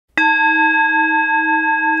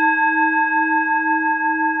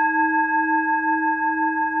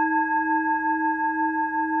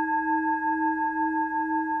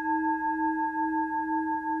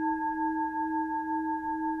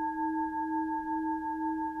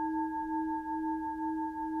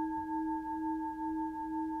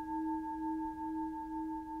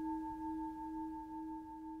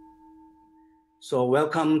So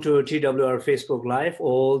welcome to TWR Facebook Live,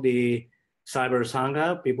 all the Cyber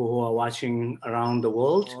Sangha, people who are watching around the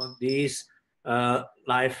world. These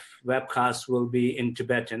live webcasts will be in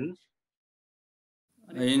Tibetan.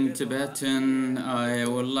 In Tibetan, I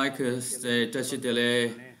would like to say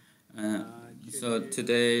Tashidele. So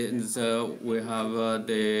today we have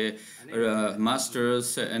the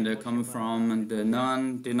masters and come from the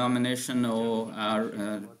non-denominational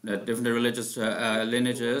different religious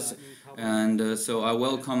lineages, and so I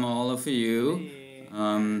welcome all of you.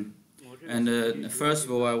 And first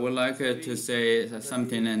of all, I would like to say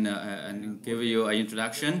something and give you an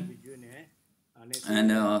introduction.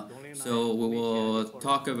 And so we will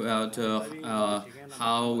talk about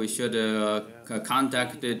how we should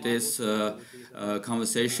conduct this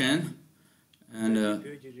conversation. And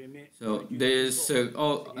so this,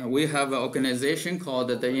 we have an organization called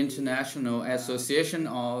the International Association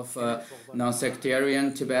of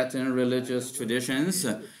Non-Sectarian Tibetan Religious Traditions.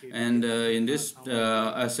 And in this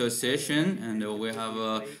association, and we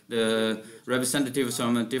have the representatives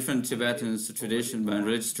from different Tibetan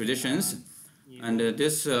religious traditions. And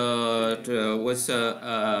this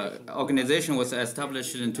organization was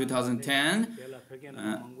established in 2010,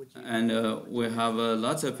 and we have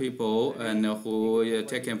lots of people who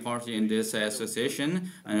taking part in this association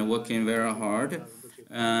and working very hard.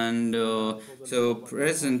 And so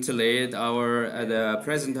presently, the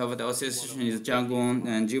president of the association is Chakung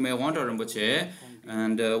and Jigme Rinpoche.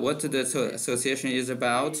 And what the association is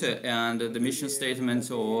about, and the mission statement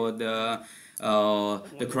or the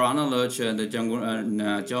chronology the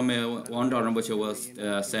Jigme Wangdrak will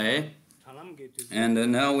say. And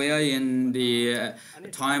now we are in the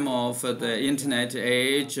time of the internet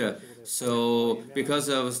age. So because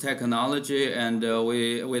of technology and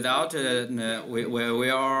without where we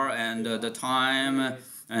are and the time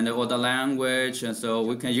and or the language, and so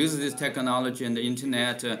we can use this technology and the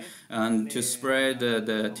internet and to spread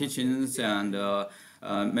the teachings and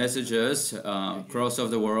messages across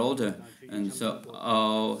of the world. And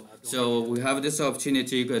so we have this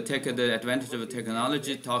opportunity to take the advantage of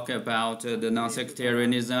technology, talk about the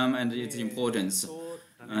non-sectarianism and its importance.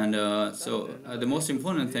 And so the most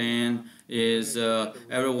important thing is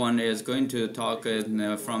everyone is going to talk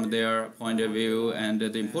from their point of view and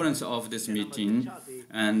the importance of this meeting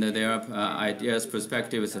and their ideas,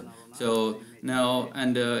 perspectives. So now,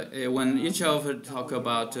 and when each of us talk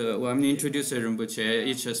about, when we introduce Rinpoche,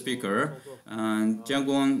 each speaker, and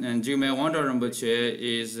Chakung and Jigme Wangdrak Rinpoche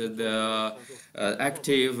is the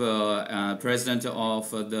active president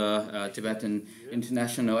of the Tibetan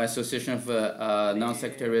International Association of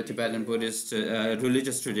Non-Sectarian Tibetan Buddhist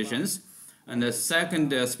Religious Traditions. And the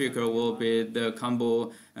second speaker will be the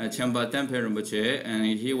Kambo Jampa Rinpoche, and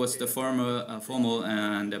he was the formal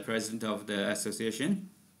and the president of the association.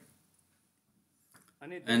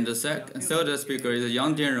 And the third speaker is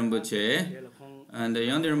Yangten Rinpoche. And the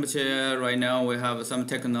Yangten Rinpoche, right now we have some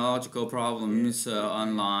technological problems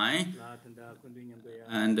online.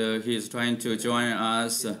 And he's trying to join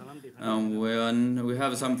us. When we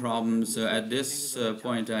have some problems at this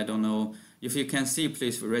point, I don't know. If you can see,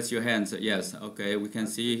 please raise your hands. Yes, okay, we can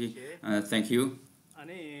see. Thank you.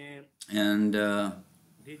 And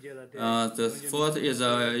the fourth is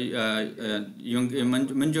Mingyur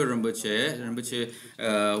Rinpoche.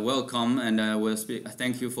 Welcome, and I will speak.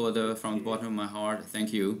 Thank you from the bottom of my heart.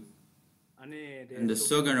 Thank you. And the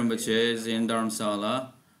Sogan Rinpoche is in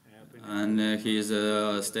Dharamsala, and he is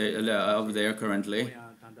over there currently.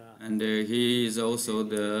 And he is also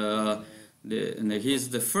he's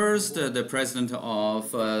the first the president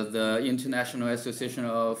of the International Association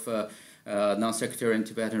of Non-Sectarian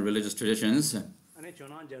Tibetan Religious Traditions.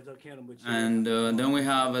 And then we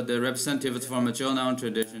have the representatives from the Jonang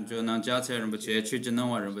tradition, Jonang Gyaltsab Rinpoche,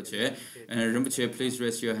 Rinpoche. And Rinpoche, please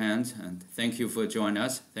raise your hand. And thank you for joining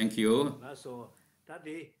us. Thank you.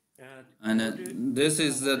 And this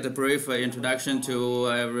is the brief introduction to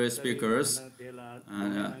every speakers.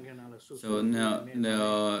 And so now,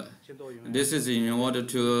 this is in order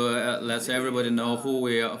to let everybody know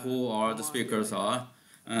who are the speakers are.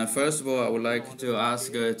 First of all, I would like to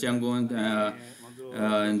ask Chakung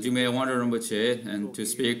and Jigme Wangdrak Rinpoche and to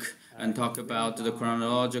speak and talk about the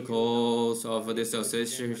chronologicals of this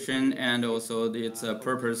association and also its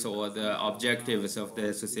purpose or the objectives of the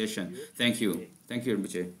association. Thank you. Thank you,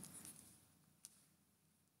 Rinpoche.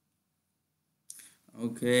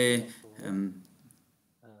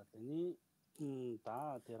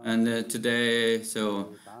 And today,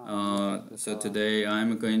 today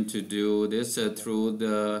I'm going to do this from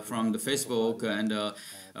the Facebook and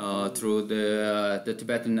through the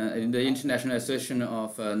Tibetan, the International Association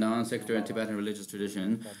of Non-Sectarian Tibetan Religious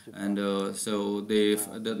Tradition, and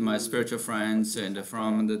my spiritual friends and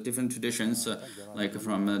from the different traditions, like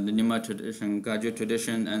from the Nyingma tradition, Gaju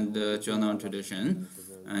tradition, and the Jonang tradition,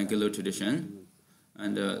 and Gyaltsab tradition.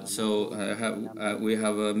 And we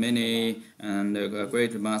have many and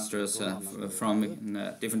great masters from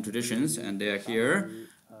different traditions, and they are here.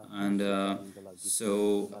 And the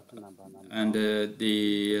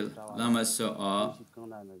lamas are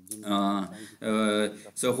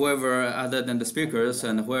so whoever other than the speakers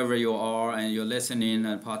and whoever you are and you're listening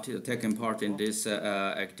and taking part in this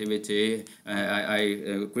activity, I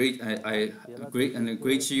greet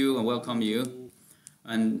you and welcome you.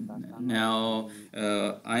 And now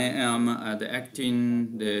I am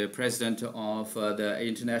the president of the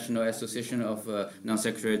International Association of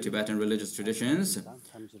Non-Sectarian Tibetan Religious Traditions.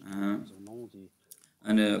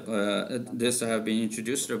 This have been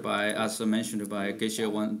introduced by, as mentioned by Geshe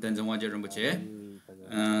Tenzin Rinpoche.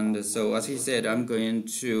 And so, as he said, I'm going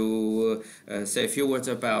to say a few words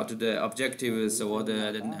about the objectives or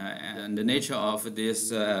the nature of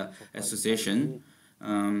this association.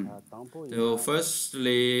 So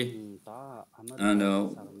firstly,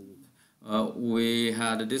 we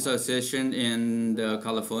had this association in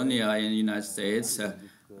California in the United States.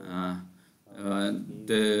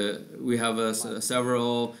 We have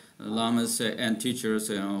several lamas and teachers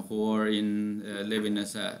who are living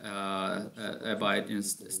as abide in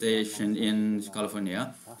station in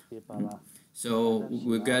California. So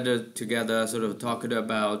we gathered together, sort of talked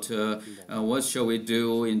about what shall we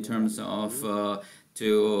do in terms of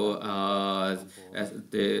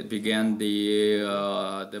began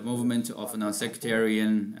the movement of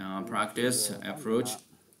non-sectarian practice approach.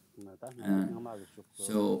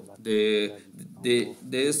 So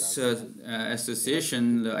this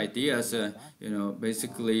association, the ideas,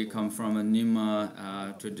 basically come from a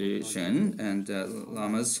Nyingma tradition and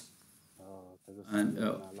lamas, and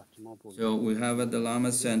so we have the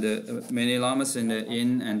lamas and many lamas in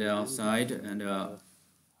and outside, and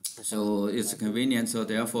so it's convenient. So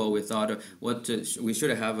therefore, we thought we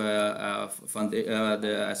should have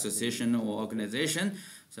the association or organization.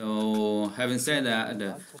 So having said that,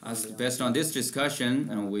 based on this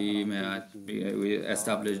discussion, we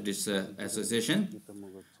established this association.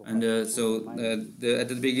 And at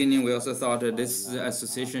the beginning, we also thought that this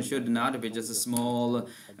association should not be just a small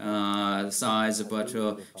size, but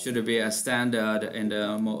should be a standard in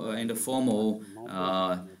the formal,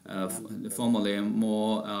 formally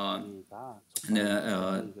more,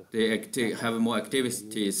 they have more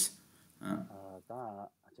activities.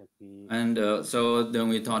 And so then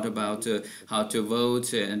we thought about how to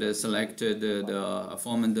vote and select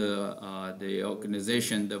forming the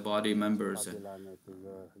organization, the body members.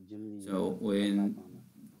 So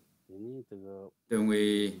then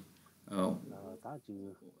we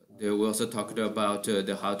also talked about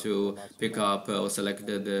how to pick up or select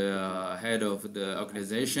the head of the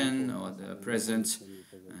organization or the president,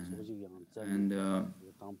 and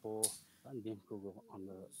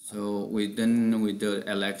so we did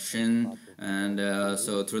election, and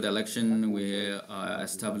so through the election we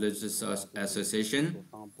established this association,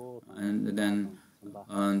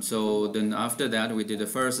 and so then after that we did the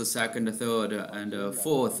first, second, third, and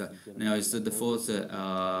fourth. Now it's the fourth,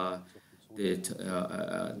 the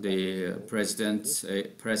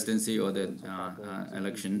presidency or the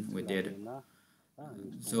election we did.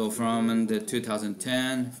 So from the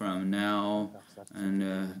 2010, from now and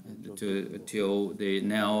till the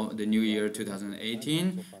new year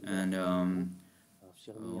 2018, and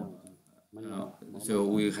so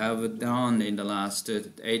we have done in the last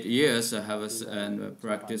 8 years and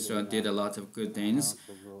practiced did a lot of good things.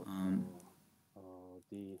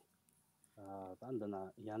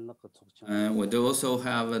 We do also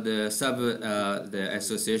have the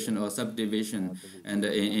association or subdivision, and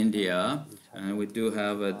in India, and we do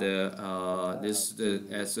have the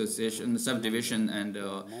association subdivision, and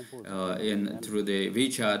through the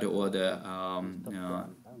WeChat or the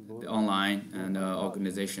online and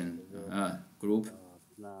organization group,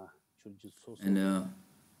 and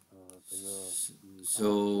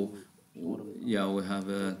so. Yeah, we have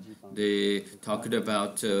they talked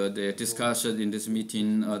about the discussion in this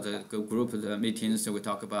meeting, the group meetings. So we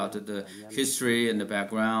talk about the history and the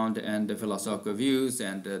background and the philosophical views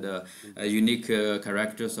and the unique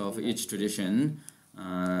characters of each tradition.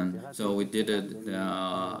 So we did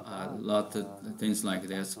a lot of things like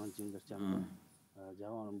this.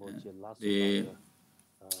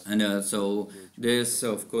 And so this,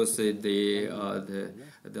 of course,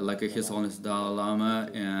 like His Holiness Dalai Lama,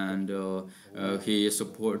 and he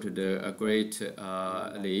supported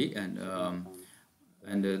greatly, and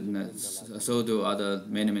so do other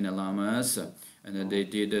many lamas, and they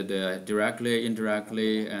did directly,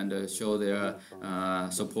 indirectly, and show their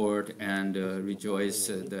support and rejoice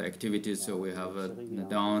the activities we have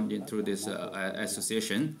done through this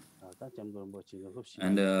association.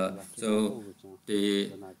 And so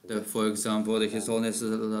for example, His Holiness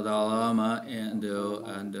Dalai Lama and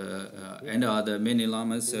other many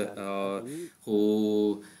lamas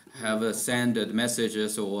who have sent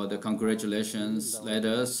messages or the congratulations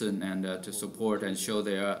letters and to support and show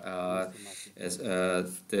their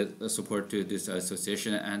the support to this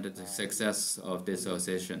association and the success of this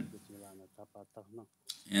association.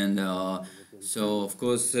 And so, of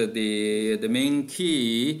course, the main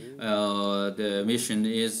key, the mission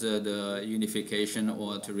is the unification,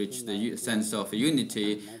 or to reach the sense of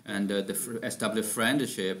unity and establish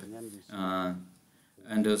friendship.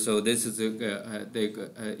 And so this is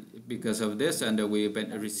because of this, and we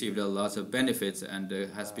received a lot of benefits, and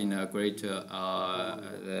has been a great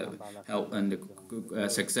help and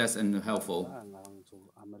success and helpful.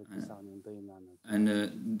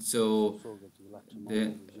 And so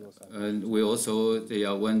we also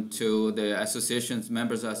went to the associations,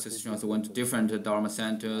 members of associations went to different Dharma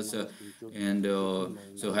centers and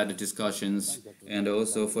so had discussions. And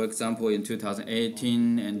also, for example, in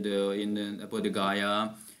 2018 and in Bodh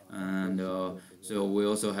Gaya, and so we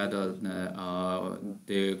also had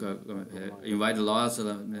they invited lots of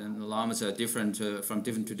lamas from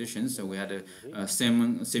different traditions. So we had a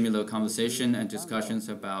similar conversation and discussions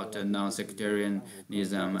about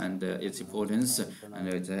non-sectarianism and its importance, and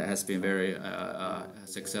it has been very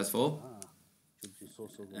successful.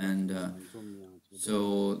 And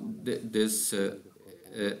so this.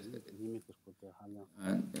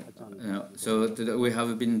 So we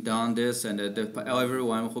have been done this, and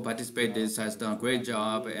everyone who participated this has done a great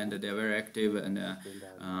job, and they're very active, and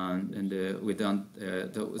we done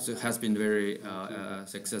it has been very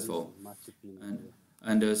successful.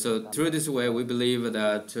 And so through this way, we believe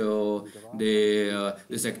that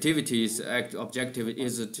this activity's objective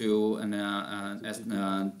is to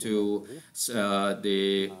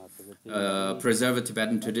preserve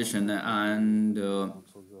Tibetan tradition and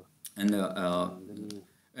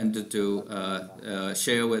to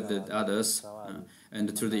share with the others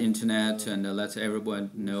and through the internet, and let everyone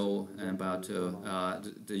know about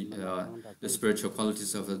the spiritual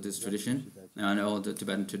qualities of this tradition and all the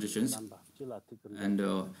Tibetan traditions. And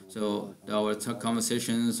so our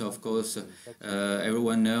conversations, of course,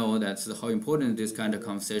 everyone know that's how important these kind of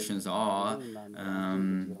conversations are.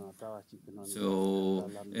 So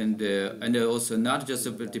and also not just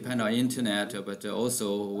depend on internet, but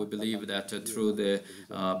also we believe that through the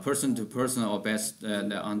person-to-person or best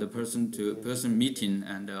on the person-to-person meeting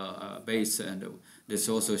and base, and this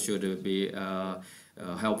also should be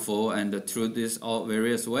helpful, and through this all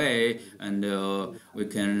various way, and we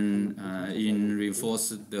can reinforce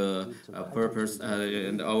the purpose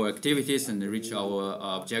and our activities and reach our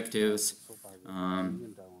objectives.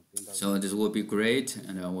 So this will be great,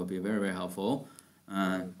 and will be very, very helpful.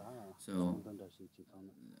 So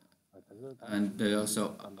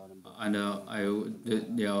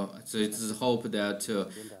it's a hope that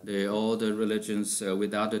all the religions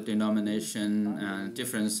without the denomination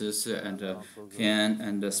differences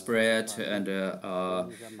can spread and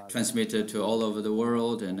transmit it to all over the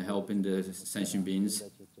world and help in the sentient beings.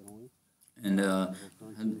 And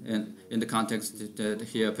in the context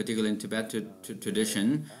here, particularly in Tibet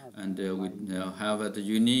tradition, and we have the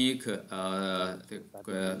unique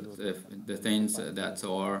the things that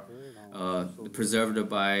are preserved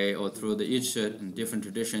by or through each different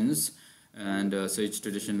traditions, and so each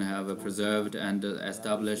tradition have preserved and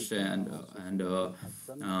established and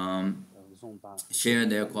share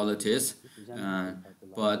their qualities.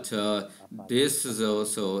 But this is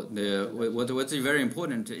also what's very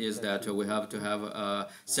important is that we have to have a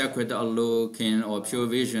sacred outlook or pure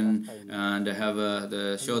vision, and have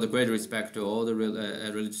show the great respect to all the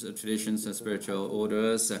religious traditions and spiritual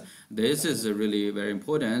orders. This is really very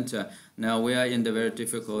important. Now we are in the very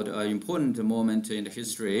difficult, important moment in the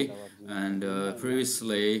history, and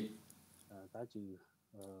previously.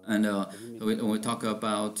 And when we talk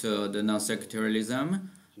about the non-sectarianism,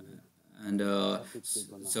 and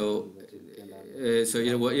so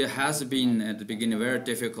it has been at the beginning very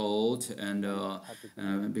difficult, and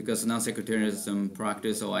because non-sectarianism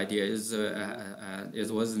practice or idea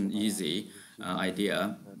it wasn't easy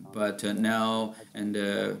idea. But now, and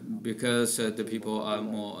because the people are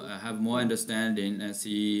have more understanding and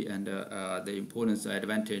see the importance and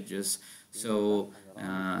advantages, so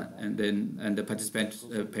and the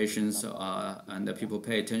participations and the people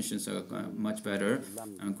pay attention so much better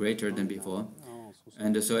and greater than before.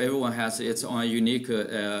 And so everyone has its own unique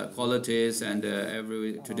qualities, and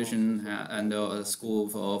every tradition and school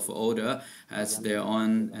of order has their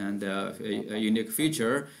own and a unique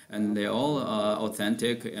feature, and they're all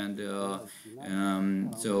authentic, and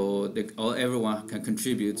so everyone can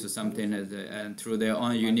contribute to something and through their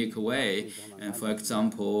own unique way. And for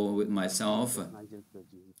example, with myself,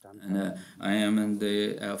 and I am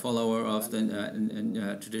the follower of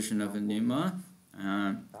the tradition of Nyingma.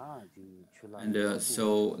 And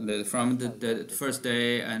so from the first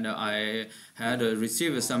day, and I had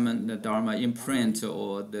received some Dharma imprint,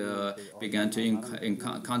 or began to in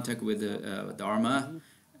contact with the Dharma,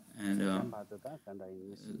 and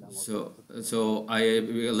so I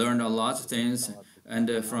learned a lot of things, and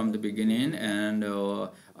from the beginning, and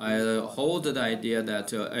I hold the idea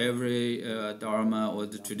that every Dharma or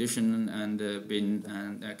the tradition and been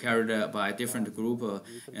carried by a different group,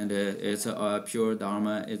 and it's a pure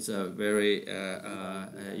Dharma. It's very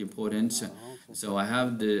important. So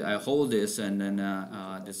I hold this, and then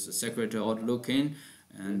this sacred outlooking,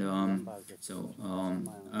 and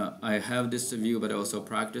I have this view, but also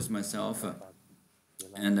practice myself,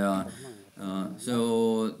 and.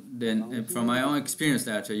 So then, from my own experience,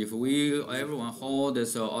 that if everyone hold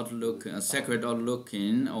this outlook, sacred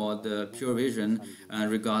outlooking, or the pure vision, and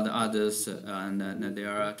regard others and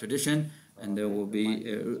their tradition, and they will be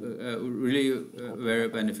really very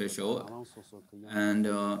beneficial. And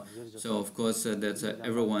so, of course, that's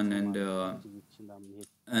everyone, and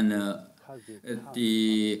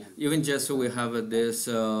even just we have this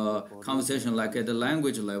conversation like at the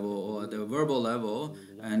language level or the verbal level,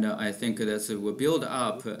 and I think that will build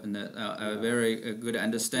up a very good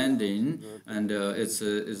understanding, and it's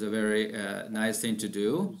a very nice thing to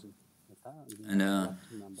do. And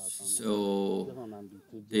so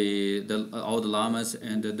all the lamas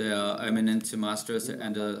and the eminent masters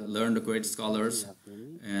and learned great scholars,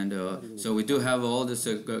 and so we do have all these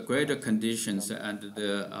greater conditions and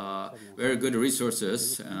the very good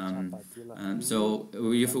resources. And so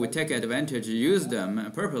if we take advantage, use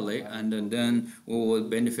them properly, and then we will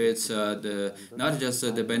benefit not just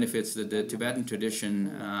the benefits the Tibetan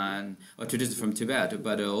tradition or tradition from Tibet,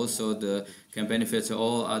 but also can benefit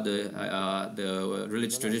all other the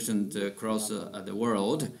religious traditions across the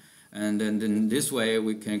world. And then in this way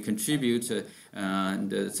we can contribute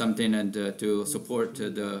something and to support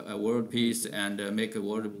the world peace and make a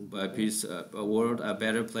world peace, a world a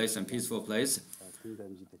better place and peaceful place.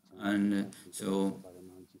 And so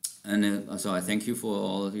I thank you for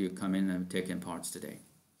all of you coming and taking part today.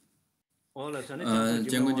 Thank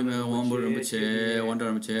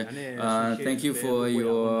you for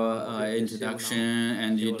your introduction,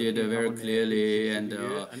 and you did very clearly, and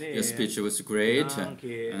your speech was great.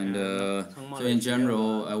 And so in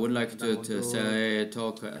general, I would like to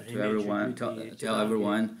tell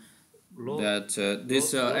everyone that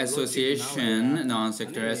this association,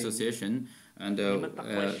 non-sectarian association, and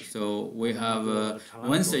so we have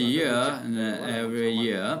once a year, and every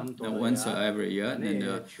year, and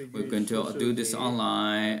we're going to do this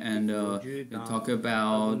online and talk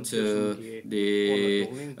about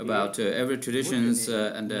every traditions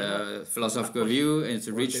and philosophical view, its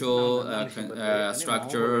ritual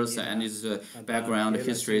structures, and its background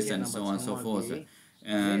histories, and so on and so forth.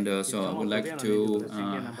 And so I would like to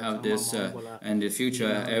have this in the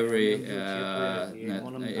future.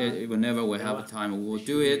 Whenever we have time, we will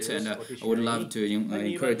do it. And I would love to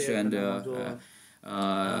encourage and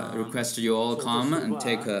request you all come and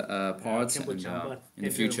take part in the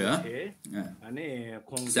future.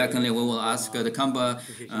 Secondly, we will ask the Kamba,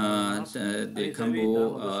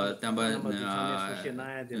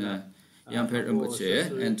 Jampa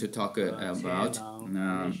Rinpoche, and to talk about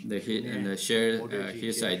share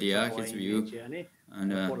his idea, his view,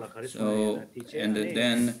 and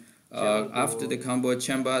then after the Kamba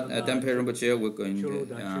Jampa Rinpoche, we're going to.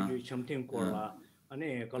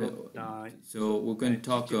 So we're going to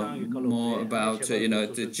talk more about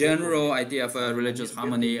the general idea of religious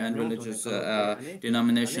harmony and religious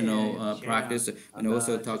denominational practice, and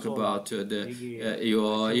also talk about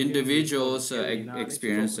your individual's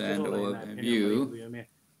experience and or view.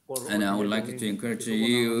 And I would like to encourage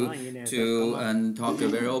you to talk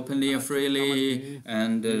very openly and freely,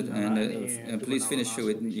 and please finish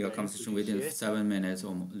with your conversation within 7 minutes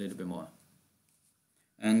or a little bit more.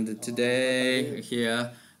 And today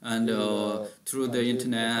here, and through the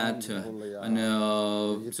internet, and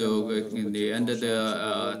so in the under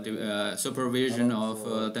the supervision of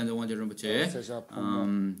Tenzin Rinpoche,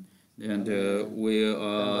 and we're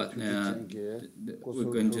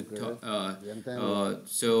going to talk,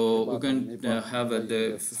 so we're going to have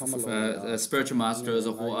the spiritual masters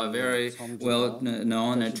who are very well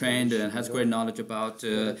known and trained and has great knowledge about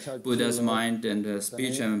Buddha's mind and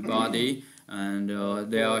speech and body. And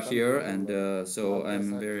they are here, and so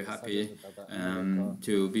I'm very happy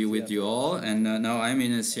to be with you all. And now I'm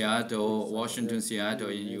in Seattle, Washington, Seattle,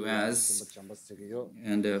 in U.S.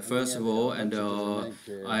 And first of all, and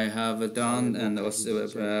I have done and also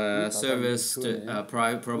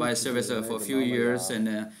provide service for a few years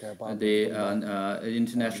in the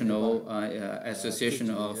International Association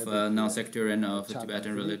of Non-Sectarian of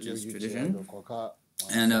Tibetan Religious Tradition.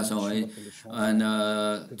 And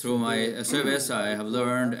through my service, I have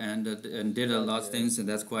learned and did a lot of things, and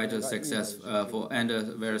that's quite a successful and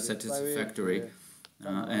very satisfactory.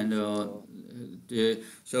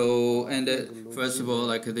 First of all,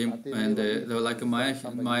 like my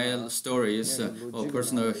stories or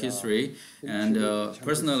personal history, and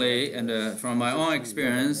personally, and from my own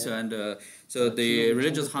experience, and so the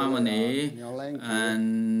religious harmony,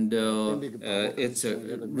 and it's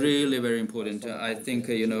really very important. I think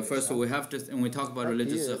first we have to, when we talk about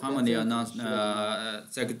religious harmony or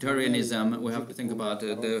non-sectarianism, we have to think about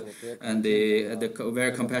the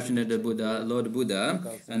very compassionate Buddha, Lord Buddha,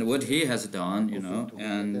 and what he has done,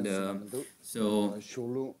 and so.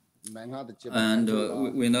 And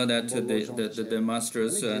we know that the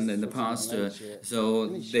masters in the past, so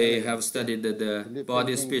they have studied the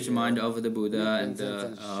body, speech, mind of the Buddha, and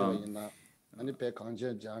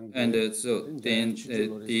so then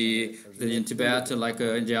in Tibet, like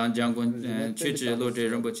Jiang Chuji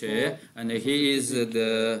Lodri Rinpoche, and he is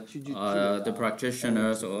the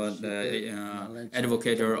practitioner or the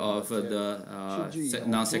advocator of the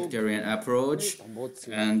non-sectarian approach,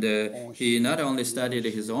 and he not only studied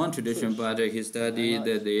his own tradition, but he studied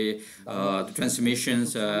the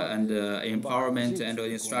transmissions and empowerment and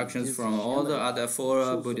instructions from all the other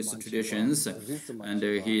 4 Buddhist traditions, and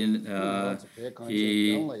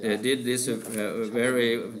he did this through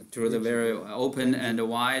the very open and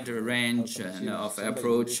wide range of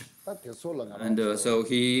approach. And so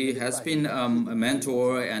he has been a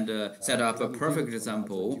mentor and set up a perfect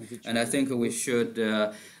example, and I think we should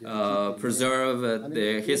preserve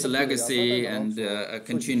his legacy and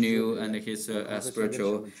continue and his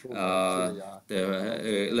spiritual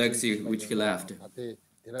legacy which he left.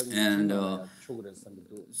 And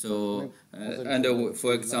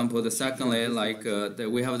for example, secondly, like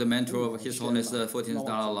we have the mentor of His Holiness the 14th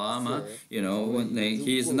Dalai Lama.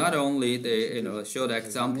 He is not only the show the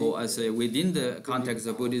example as within the context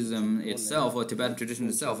of Buddhism itself or Tibetan tradition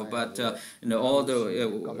itself, but all the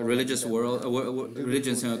religions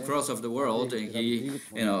across of the world. He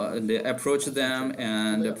they approached them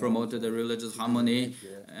and promoted the religious harmony,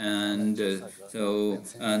 and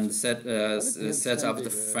set up the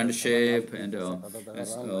friendship, and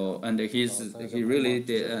he really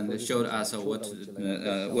did and showed us what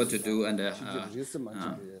to do, and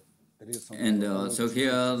so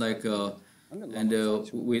here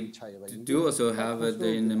we do also have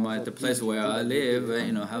the place where I live,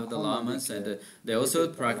 have the lamas, and they also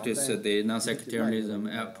practice the non-sectarianism,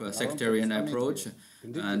 sectarian approach.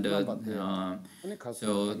 And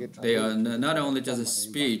so they are not only just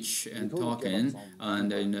speech and talking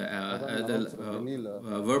and at the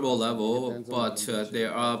verbal level, but they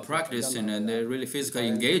are practicing and they're really physically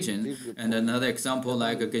engaging. And another example,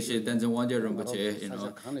 like Geshe Tenzin Wangyal Rinpoche,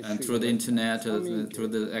 and through the internet, through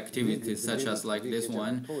the activities such as like this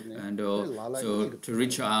one, and so to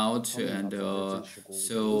reach out, and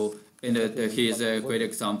so. And he is a great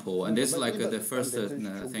example, and this is like the first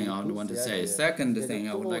thing I want to say. Second thing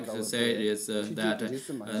I would like to say is that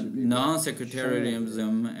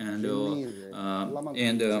non-sectarianism and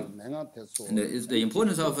the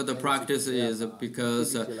importance of the practice is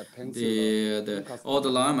because all the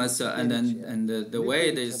lamas and the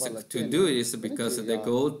way to do it is because they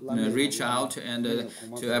go reach out and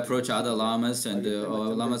to approach other lamas and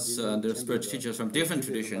lamas, the spiritual teachers from different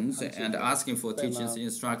traditions, and asking for teachings,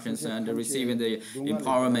 instructions, and receiving the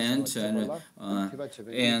empowerment,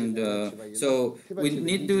 and so we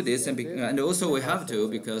need to do this, and also we have to,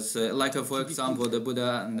 because like for example the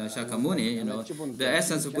Buddha and Shakyamuni, you know, the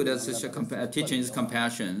essence of Buddha's teaching is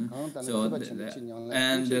compassion. So,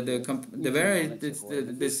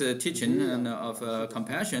 this teaching of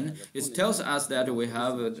compassion, it tells us that we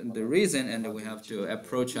have the reason and we have to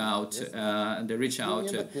approach out and reach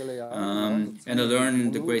out and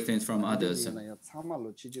learn the great things from others. And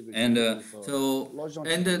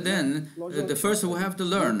then the first we have to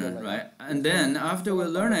learn, right? And then after we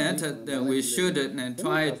learn it, then we should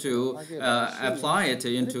try to apply it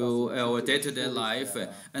into our day-to-day life,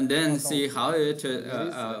 and then see how it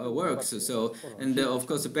works. So, and of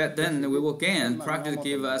course, then we will gain practice,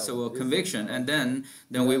 give us our conviction, and then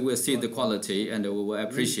we will see the quality and we will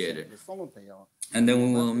appreciate it. And then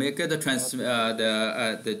we will make the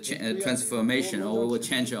transformation, or we will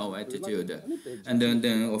change our attitude. And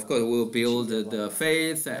then of course, we will build the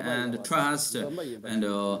faith and trust, and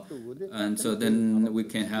so then we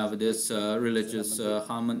can have this religious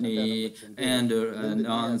harmony and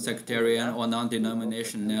non-sectarian or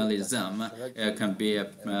non-denominationalism can be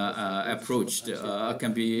approached,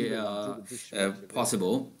 can be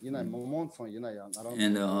possible.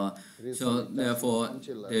 And so therefore,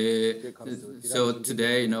 so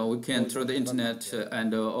today, you know, we can through the internet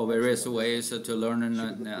and various ways to learn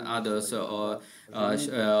others or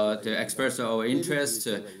to express our interest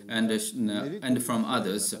and from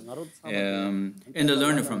others and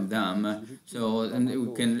learn from them. So and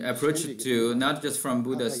we can approach it to not just from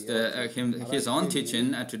Buddha's his own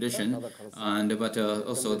teaching and tradition, but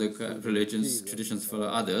also the religious traditions for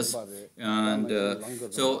others. And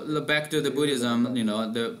so back to the Buddhism, you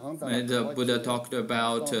know, the Buddha talked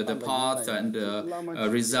about the path and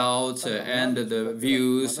results and the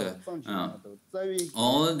views.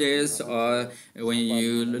 All this are when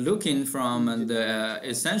you looking from the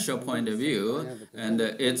essential point of view, and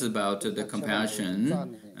it's about the compassion,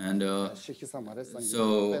 and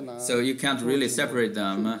so you can't really separate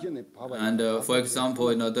them. And for example,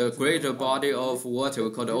 you know, the greater body of water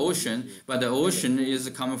we call the ocean, but the ocean is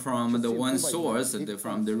coming from the one source,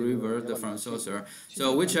 from the river, from source.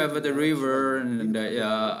 So whichever the river and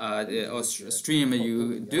or stream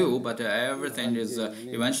you do, but everything is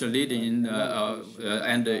eventually leading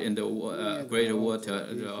and in the greater water,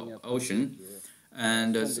 the ocean.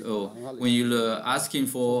 And so when you're asking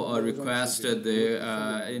for or request the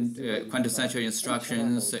quintessential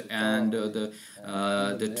instructions and the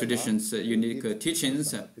tradition's unique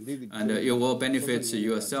teachings, and it will benefit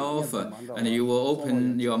yourself, and you will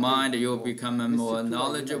open your mind, you will become more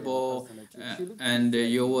knowledgeable, and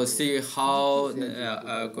you will see how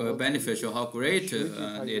beneficial, how great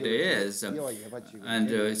it is.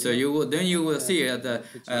 And so you will see the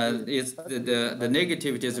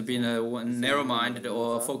negativity has been narrow-minded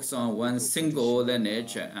or focused on one single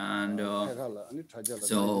lineage. And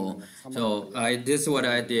so this is what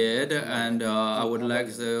I did, and I would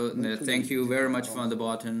like to thank you very much from the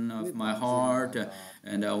bottom of my heart.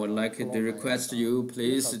 And I would like to request you,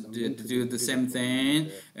 please, do the same thing,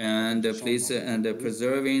 and please, and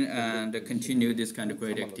preserving and continue this kind of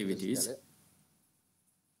great activities.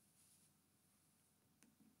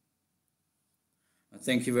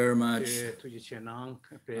 Thank you very much,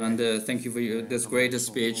 and thank you for this great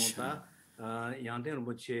speech. Yongey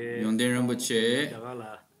Rinpoche. Yongey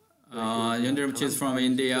Rinpoche is from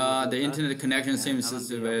India. The internet connection seems is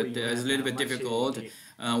a little bit difficult.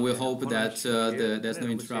 We hope that there's no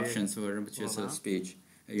interruptions for Rinpoche's speech.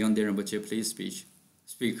 Yongey Rinpoche, please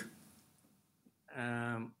speak.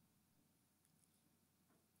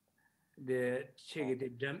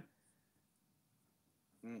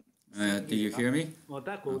 Do you hear me?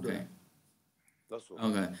 Okay.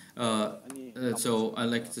 Okay. So I'd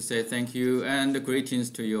like to say thank you and greetings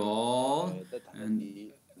to you all.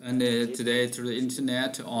 And today through the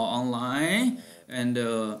internet or online, and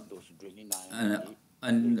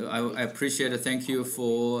I appreciate it. Thank you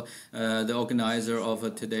for the organizer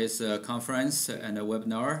of today's conference and a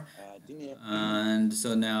webinar. And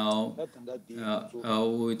so now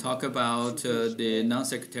we talk about the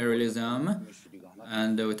non-sectarianism,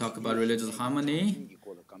 and we talk about religious harmony.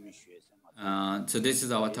 So this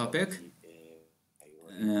is our topic.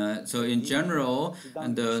 So in general,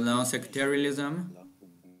 and the non-sectarianism,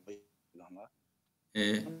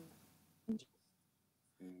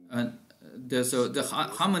 so the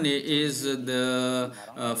harmony is the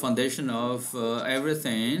foundation of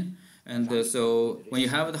everything. And so when you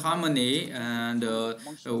have the harmony, and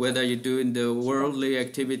whether you do in the worldly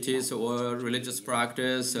activities or religious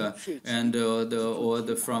practice, and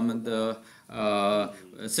from the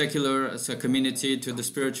secular community to the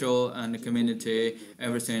spiritual and the community,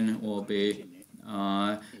 everything will be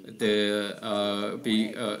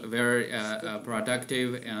be very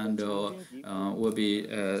productive and will be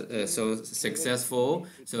so successful.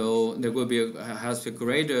 So there will be has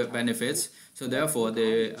greater benefits. So therefore,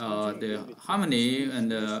 the harmony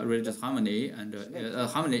and religious harmony and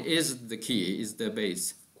harmony is the key, is the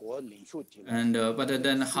base. And but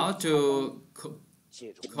then how to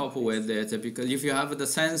cope with it, because if you have the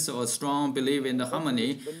sense or strong belief in the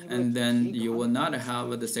harmony, and then you will not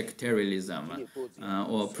have the sectarianism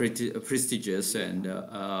or prestigious and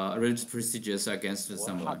religious prestigious against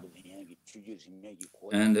someone.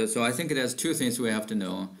 And so I think there's two things we have to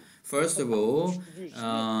know. First of all,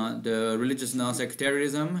 the religious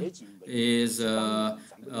non-sectarianism is,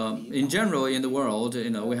 in general, in the world,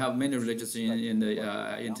 we have many religions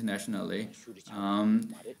internationally,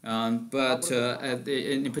 but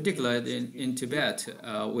in particular in Tibet,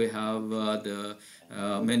 we have the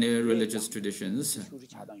many religious traditions,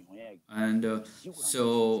 and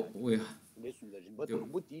so we.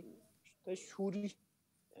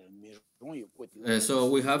 So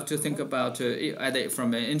we have to think about either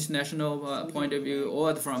from an international point of view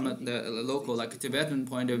or from the local, like Tibetan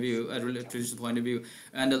point of view, a religious point of view,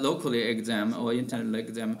 and a locally exam or internal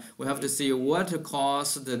exam. We have to see what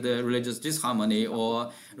caused the religious disharmony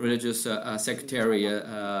or religious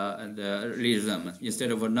sectarianism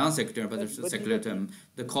instead of a non-sectarian but a secularism.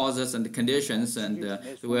 The causes and the conditions, and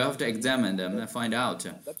we have to examine them and find out,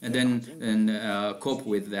 and then cope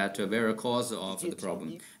with that very cause of the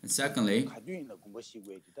problem. And secondly,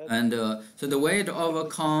 and so the way to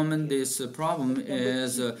overcome this problem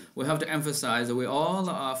is we have to emphasize we all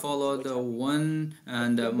follow the one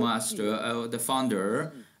and master, the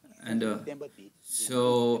founder, and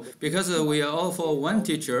so because we are all for one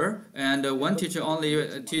teacher, and one teacher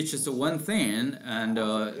only teaches one thing, and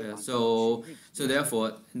so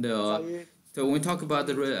therefore so when we talk about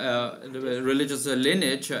the religious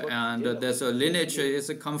lineage, and there's a lineage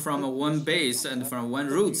is come from one base and from one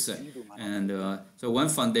roots, and so one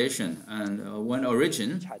foundation and one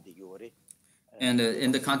origin. And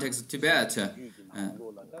in the context of Tibet,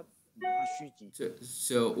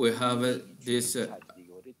 so we have this,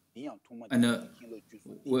 and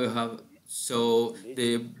we have so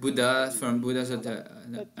the Buddha from Buddha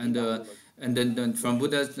and then from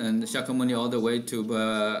Buddha and Shakyamuni all the way to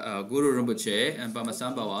Guru Rinpoche and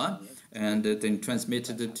Bama, and then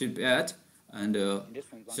transmitted to Tibet. And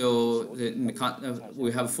so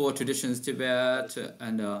we have 4 traditions Tibet,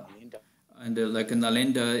 and like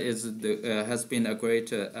Nalinda is has been a great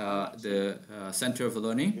the center of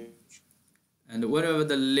learning. And whatever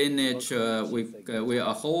the lineage we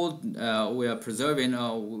are preserving,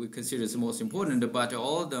 we consider is the most important, but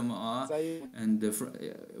all of them are, and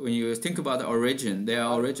when you think about the origin, they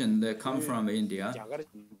come from India.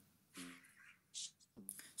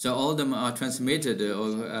 So all of them are transmitted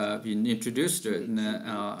or been introduced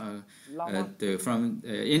from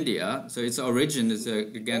India. So its origin is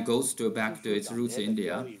again goes back to its roots in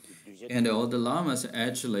India. And all the lamas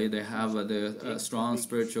actually they have the strong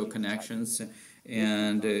spiritual connections,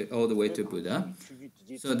 and all the way to Buddha.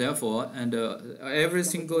 So therefore, and every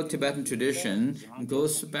single Tibetan tradition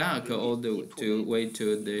goes back all the way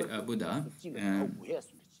to the Buddha,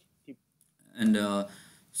 and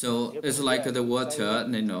so it's like the water,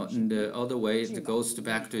 and all the way it goes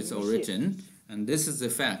back to its origin, and this is the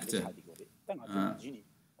fact.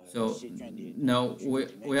 So now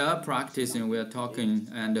we are practicing, we are talking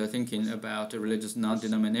and thinking about religious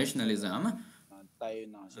non-denominationalism,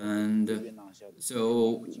 and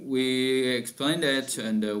so we explained it,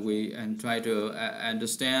 and we try to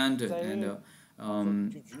understand, and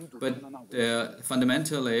but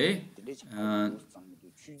fundamentally,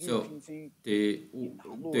 so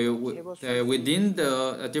within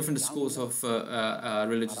the different schools of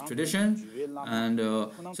religious tradition, and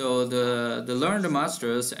so the learned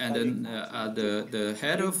masters and then the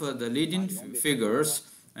head of the leading figures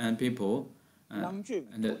and people, and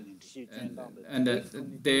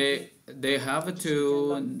they have to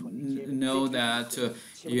know that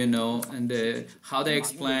and how they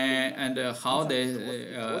explain and how they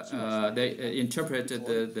interpret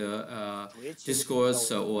the discourse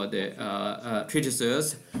or the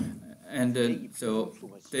treatises, and so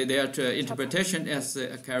their interpretation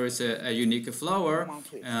carries a unique flower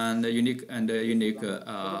and a unique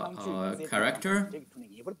character.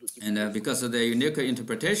 And because of the unique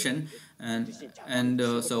interpretation, it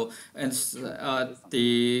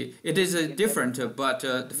is different, but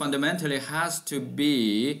fundamentally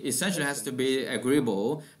essentially has to be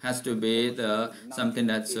agreeable, has to be something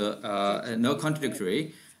that's no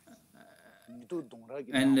contradictory.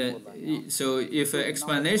 And so if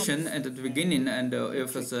explanation at the beginning and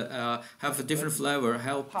if it's have a different flavor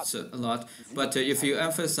helps a lot, but if you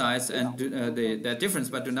emphasize and do, the difference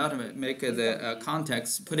but do not make the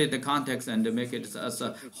context, put it in the context and make it as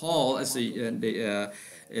a whole, as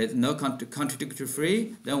no contradictory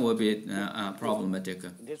free, then will be problematic.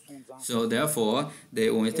 So therefore,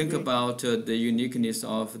 when we think about the uniqueness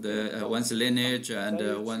of the one's lineage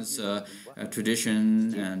and one's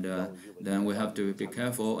tradition, and then we have to be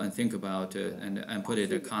careful and think about and put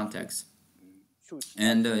it in context.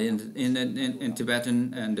 And in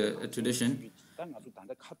Tibetan and tradition,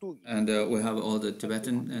 and we have all the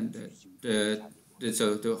Tibetan and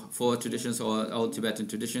so the 4 traditions, or all Tibetan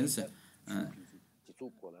traditions.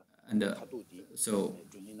 So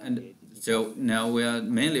now we are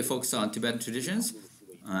mainly focused on Tibetan traditions.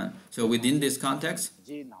 So within this context,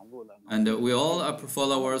 and we all are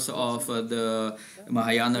followers of the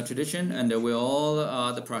Mahayana tradition, and we all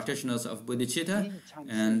are the practitioners of bodhicitta,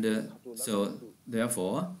 and so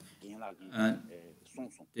therefore,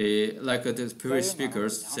 like the previous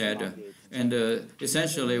speakers said, and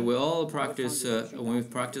essentially we all practice when we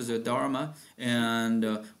practice the Dharma,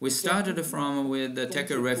 and we started from with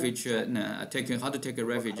take a refuge, taking how to take a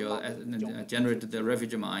refuge, generate the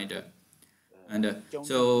refuge mind. And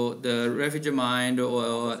so the refuge mind,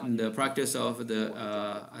 or the practice of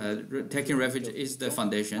the taking refuge, is the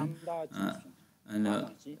foundation.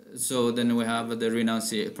 So then we have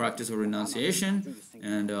the practice of renunciation,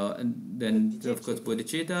 and then of course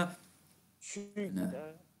bodhicitta,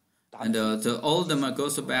 and all of them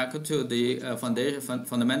goes back to the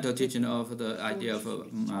fundamental teaching of the idea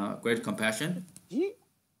of great compassion.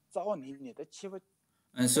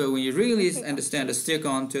 And so when you really understand, stick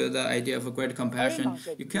on to the idea of great compassion,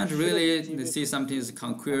 you can't really see something as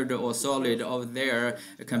concrete or solid over there.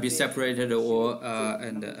 It can be separated or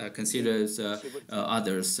and considered as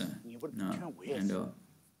others.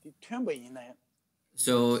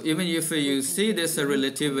 So even if you see this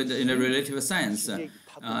in a relative sense,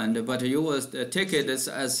 but you will take it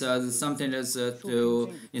as something that's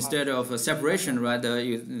instead of a separation, rather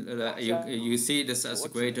you see this as a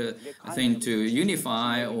great thing to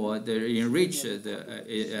unify or enrich,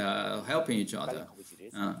 helping each other,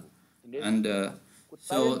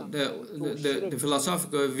 so the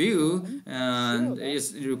philosophical view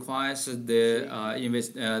requires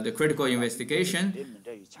the critical investigation,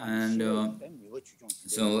 and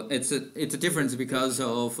so it's a difference because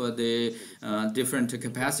of the different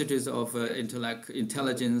capacities of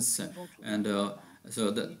intelligence, and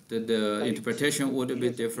so the interpretation would be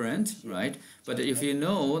different, right? But if you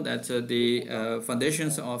know that the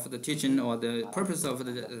foundations of the teaching or the purpose of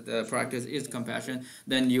the practice is compassion,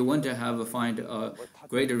 then you want to find a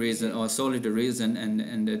greater reason or solid reason,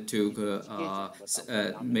 and to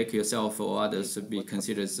make yourself or others be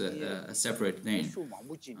considered a separate thing.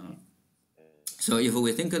 So if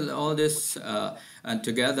we think of all this and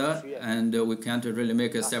together, and we can't really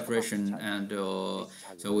make a separation, and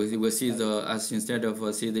so we will see as instead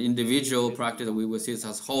of see the individual practice, we will see it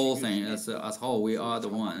as whole thing, as whole. We are the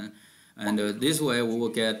one, and this way we will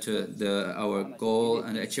get our goal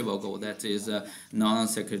and achieve our goal. That is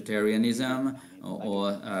non-sectarianism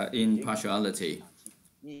or impartiality.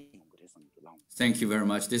 Thank you very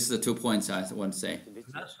much. This is the 2 points I want to say.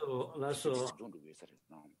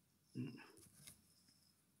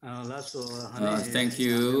 Thank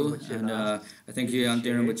you, and thank you,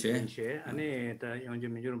 Yangten Rinpoche.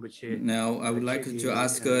 Now, I would like to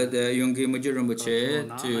ask the Yongey Mingyur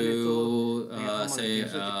Rinpoche to say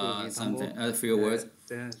something, a few words.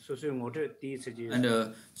 And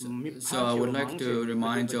so I would like to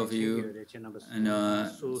remind of you, and I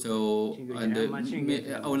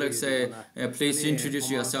would like to say, please introduce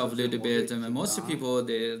yourself a little bit. And most people,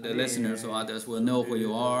 the listeners or others, will know who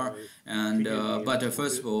you are. And but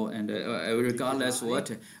first of all, and regardless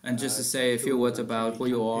what, and just to say a few words about who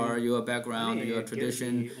you are, your background, your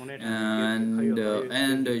tradition, and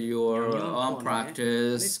your own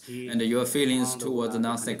practice, and your feelings towards the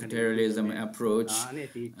non-sectarianism approach.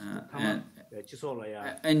 And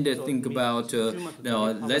think about the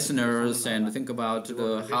listeners, and think about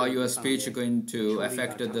how your speech is going to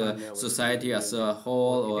affect the society as a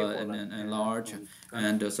whole or and large.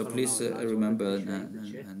 And so please remember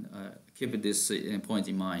and keep this point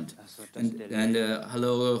in mind. And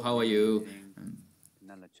hello, how are you?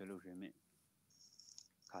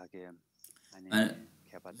 And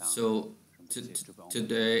so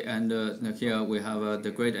today and here we have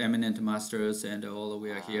the great eminent masters, and all we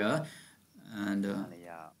are here. And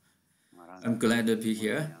I'm glad to be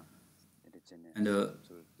here. And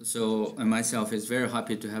So I myself is very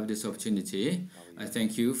happy to have this opportunity. I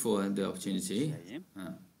thank you for the opportunity.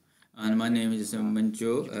 And my name is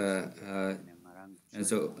Mingyur. And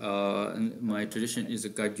so my tradition is a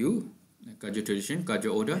Kagyu tradition,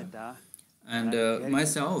 Kagyu order. And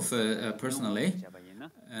myself personally,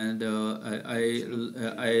 and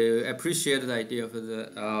I appreciate the idea of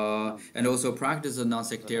the and also practice a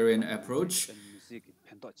non-sectarian approach.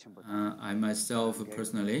 I myself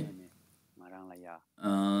personally.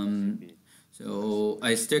 So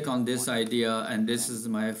I stick on this idea, and this is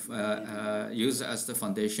my use as the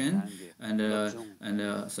foundation,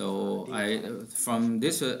 and so I from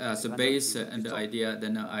this as a base and the idea,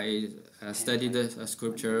 then I study the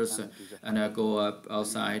scriptures, and I go up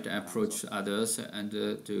outside, approach others, and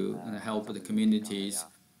to help the communities.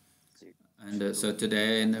 And so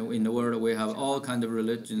today in the world we have all kinds of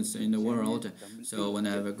religions in the world. So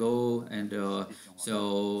whenever I go and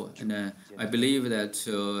I believe that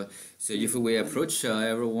so if we approach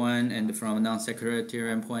everyone and from a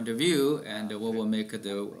non-sectarian point of view, and we will make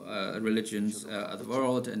the religions of the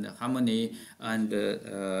world and the harmony and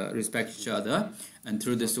respect each other. And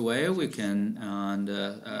through this way we can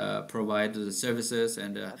provide the services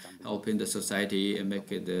and help in the society and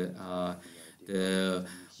make it the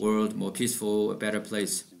world more peaceful, a better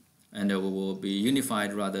place, and we will be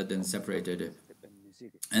unified rather than separated.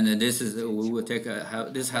 And this is we will take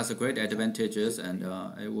this has a great advantages, and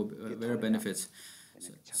it will be very benefits.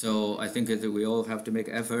 So I think that we all have to make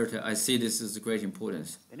effort. I see this as a great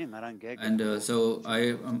importance. And so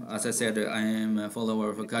I, as I said, I am a follower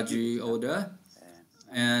of a Kagyu order.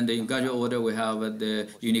 And in Kagyu order, we have the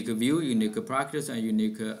unique view, unique practice, and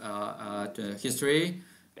unique history.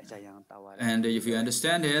 And if you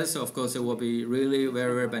understand this, of course, it will be really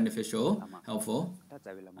very, very beneficial, helpful.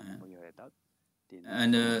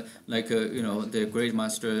 And like you know, the great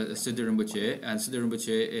master Siddha Rinpoche, and Siddha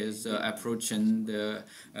Rinpoche is approaching the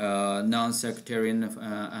non-sectarian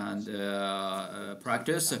and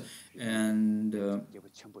practice, and the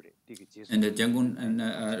Chakung and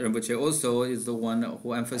Rinpoche also is the one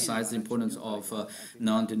who emphasized the importance of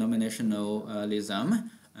non-denominationalism,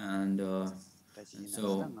 and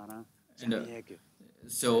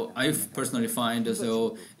so I personally find if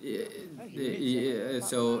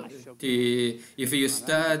you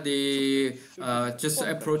study, just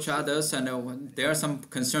approach others, and there are some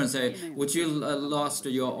concerns. Would you lost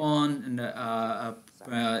your own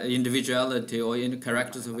individuality or in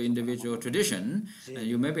characters of individual tradition?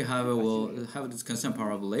 You maybe will have this concern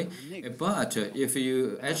probably. But if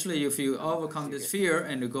you overcome this fear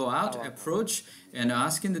and go out, approach, and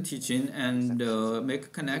ask in the teaching and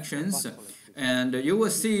make connections, and you will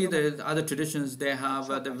see that other traditions, they have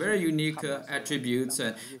the very unique attributes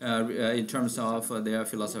in terms of their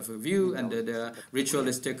philosophical view and their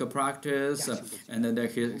ritualistic practice and their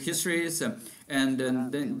histories. And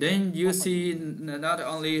then you see not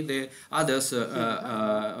only the others'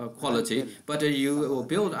 quality, but you will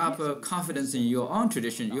build up confidence in your own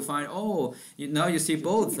tradition. You find, now you see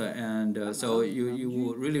both, and so you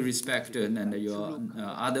will really respect and your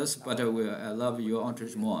others, but will love your own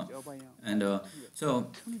tradition more. And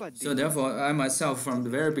so therefore, I myself, from the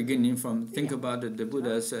very beginning, think about the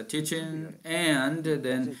Buddha's teaching, and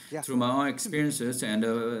then through my own experiences, and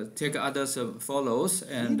take others follows,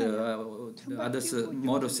 and others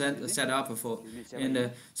model set up for,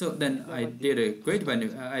 and so then I did a great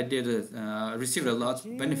benefit. I received a lot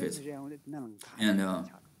of benefits, and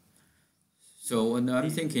so when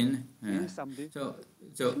I'm thinking, so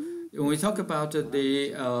when we talk about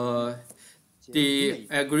the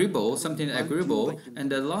agreeable, something agreeable,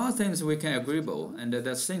 and a lot of things we can agreeable, and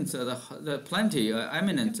the things, the plenty,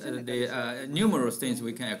 eminent, the numerous things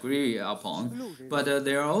we can agree upon, but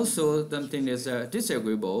there are also something that's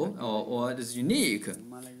disagreeable or is unique,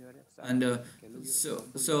 and so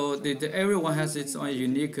everyone has its own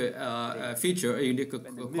unique feature, a unique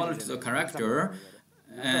quality or character.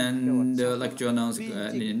 And like Jonang's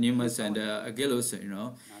Nimas and Agilus,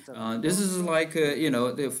 this is like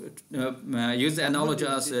use the analogy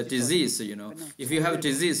as a disease. If you have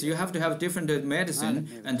disease, you have to have different medicine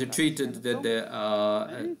and to treat that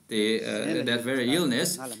very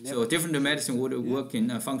illness. So different medicine would work in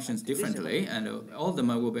functions differently, and all of them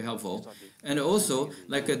will be helpful. And also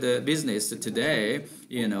like the business today,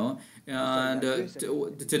 and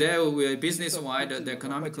today we business-wide, the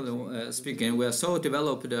economically speaking, we are so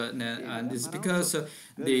developed, and it's because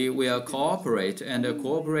we are cooperate, and the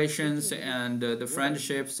cooperations and the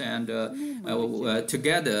friendships and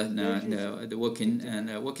together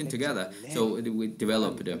working together. So we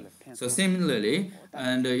developed, So similarly,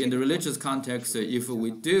 and in the religious context, if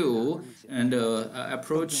we do and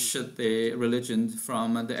approach the religion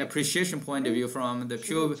from the appreciation point of view, from the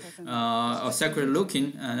pure or sacred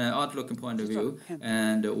looking and outlooking point of view,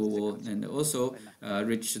 and we will and also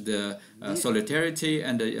reach the solidarity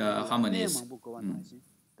and harmonies.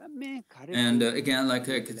 And again, like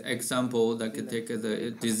example, like take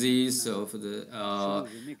the disease of the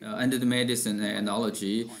and the medicine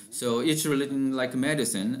analogy. So each religion, like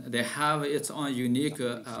medicine, they have its own unique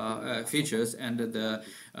features and the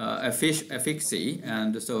efficacy.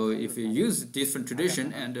 And so if you use different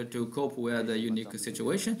tradition and to cope with the unique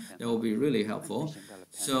situation, that will be really helpful.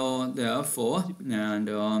 So therefore, and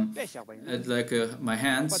like my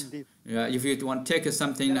hands, if you want to take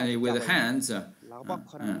something with the hands.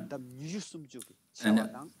 And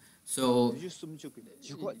so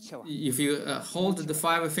if you hold the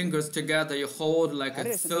 5 fingers together, you hold like a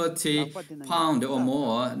 30 pound or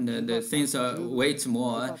more, and the things weight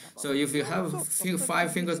more. So if you have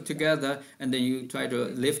 5 fingers together and then you try to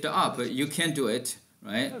lift up, you can't do it.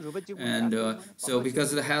 Right, and so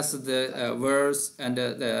because it has the verse and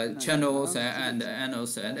the channels and the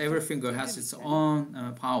annals, and every finger has its own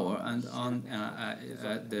power and on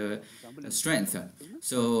the strength.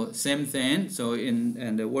 So same thing. So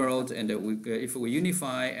in the world, and if we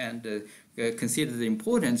unify and consider the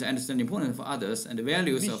importance, understand the importance of others and the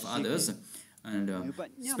values of others. And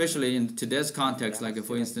especially in today's context, like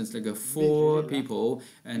for instance, like 4 people,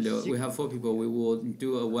 and we have 4 people, we will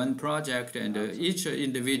do one project, and each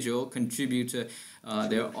individual contribute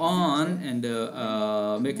their own and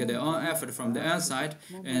make their own effort from the outside,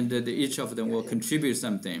 and each of them will contribute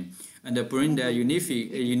something and bring their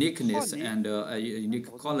uniqueness and unique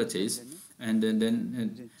qualities. And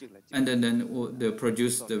then they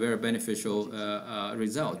produce the very beneficial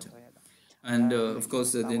result. And of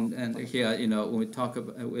course, and here, when we talk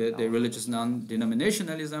about the religious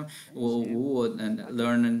non-denominationalism, we will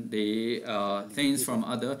learn the things from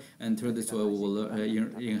other, and through this way we will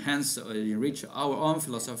enhance or enrich our own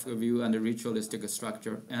philosophical view and the ritualistic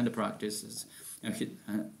structure and the practices.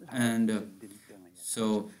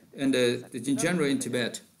 So, in general, in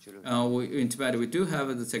Tibet, we do have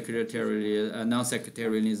the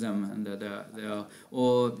non-sectarianism, and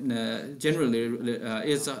or generally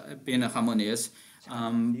is being harmonious,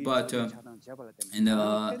 but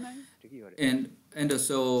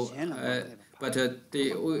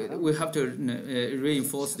we have to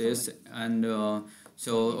reinforce this, and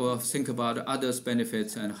so think about others'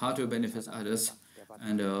 benefits and how to benefit others.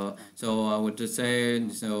 And so I would say,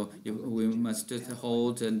 so we must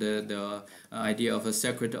hold the idea of a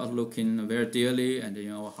sacred outlooking very dearly and in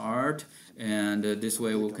our heart, and this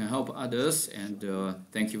way we can help others. And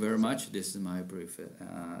thank you very much. This is my brief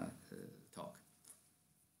talk.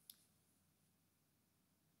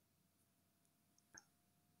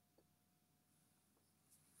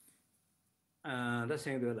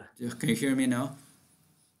 Can you hear me now?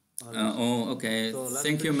 Okay.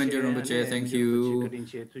 Thank you, Mingyur Rinpoche. Thank you.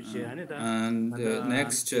 And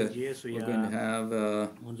next, we're going to have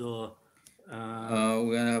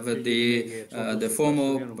the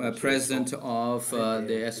formal president of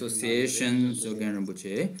the association, Sogan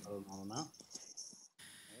Rinpoche.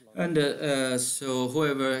 And so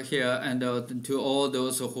whoever here, and to all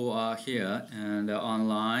those who are here and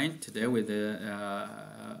online today with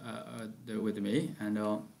me, and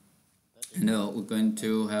we're going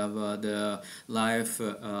to have the live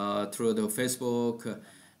through the Facebook,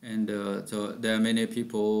 and so there are many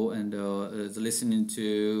people and listening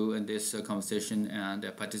to this conversation and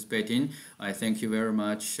participating. I thank you very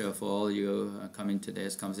much for all you coming to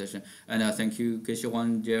today's conversation, and I thank you, Geshe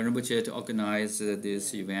Wangyal Rinpoche, to organize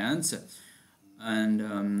these events.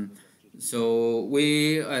 And so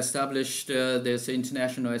we established this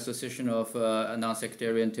International Association of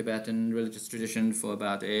Non-Sectarian Tibetan Religious Tradition for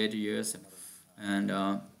about 8 years. And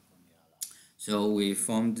so we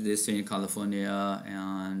formed this in California.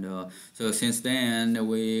 And so since then,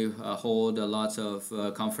 we hold lots of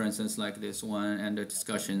conferences like this one and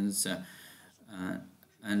discussions.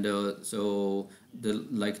 So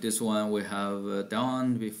like this one we have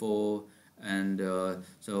done before. And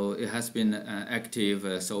so it has been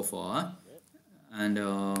active so far, and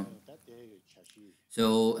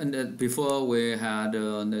before we had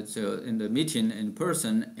in the meeting in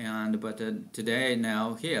person, but today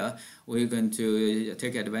now here we're going to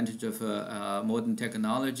take advantage of modern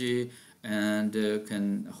technology and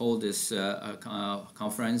can hold this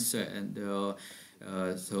conference, and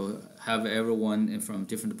so have everyone from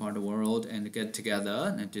different part of the world and get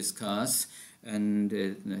together and discuss, and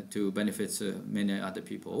to benefit many other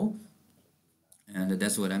people. And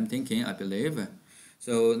that's what I'm thinking, I believe.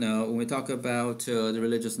 So now when we talk about the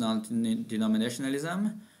religious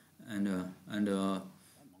non-denominationalism, and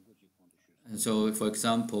so for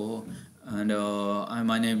example,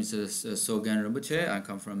 my name is Sogan Rinpoche. I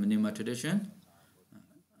come from Nyingma tradition,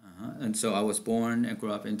 and so I was born and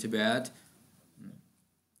grew up in Tibet.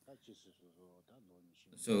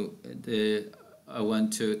 So I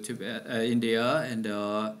went to Tibet, India, and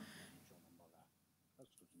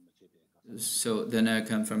so then I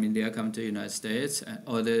come from India, come to United States,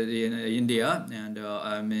 or in India, and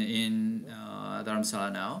I'm in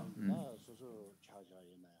Dharamsala now.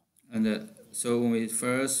 And so when we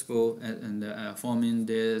first go and forming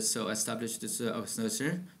this, so established this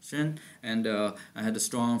organization, and I had a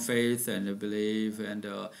strong faith and a belief and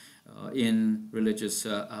in religious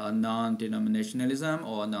non-denominationalism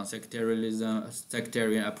or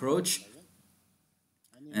sectarian approach,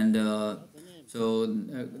 and so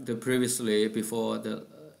the previously before the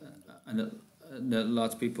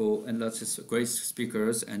lots of people and lots of great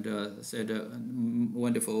speakers and said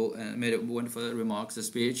wonderful and made wonderful remarks, a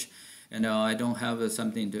speech, and I don't have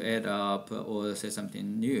something to add up or say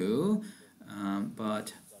something new,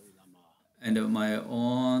 but my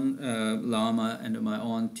own Lama and my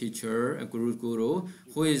own teacher, Guru,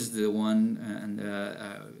 who is the one and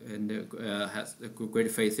has a great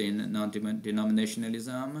faith in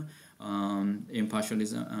non-denominationalism,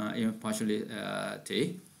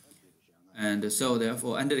 impartiality. And so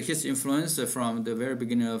therefore, under his influence from the very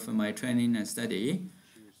beginning of my training and study,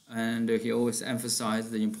 and he always emphasized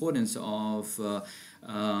the importance of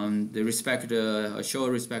the respect, show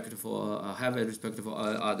respect for, have a respect for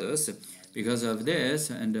others. Because of this,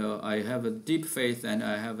 and I have a deep faith and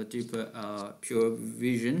I have a deep, pure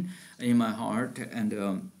vision in my heart and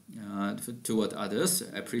toward others.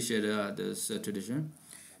 I appreciate this tradition.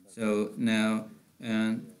 So now,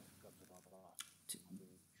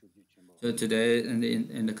 so today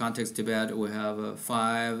in the context of Tibet, we have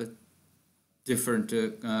 5 different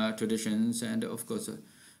traditions, and of course,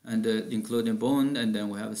 and including Bon, and then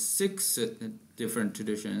we have 6 different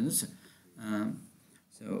traditions.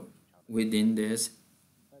 So within this,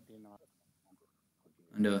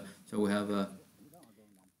 and so we have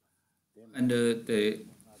and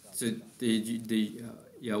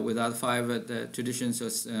yeah, without 5 traditions,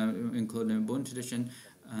 including Bon tradition,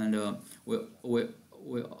 and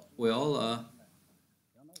we all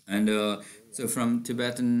and so from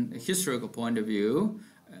Tibetan historical point of view,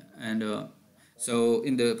 and so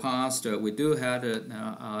in the past we do have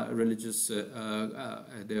religious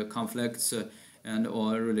the conflicts and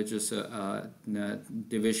or religious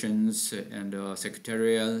divisions and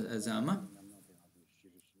sectarianism,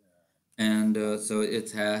 and so it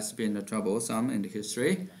has been troublesome in the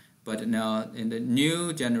history. But now in the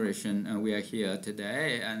new generation, we are here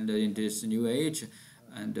today, and in this new age,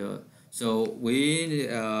 and so we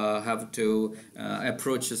have to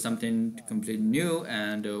approach something completely new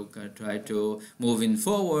and try to moving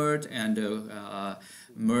forward and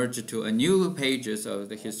merge to a new pages of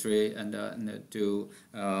the history and to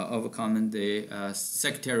overcome the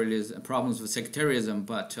sectarianism problems with sectarianism,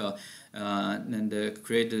 but and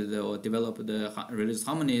create or develop the religious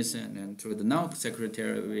harmonies and through the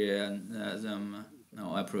non-sectarianism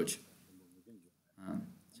approach.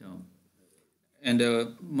 So. And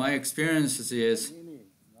my experience is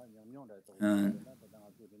when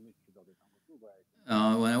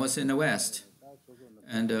I was in the West,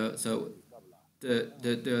 and so the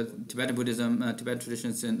Tibetan Buddhism, Tibetan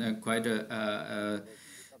traditions, are quite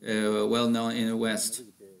well known in the West.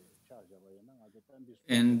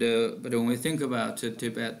 And but when we think about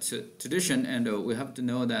Tibet tradition, and we have to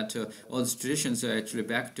know that all these traditions are actually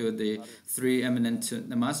back to the 3 eminent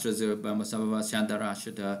masters of Bhamasambhava,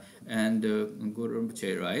 Shantarashita, and Guru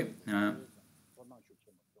Rinpoche, right?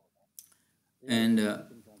 And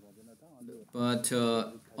but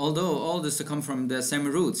although all this come from the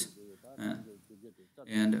same roots,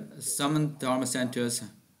 and some Dharma centers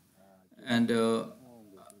and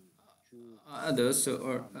others,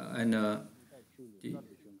 or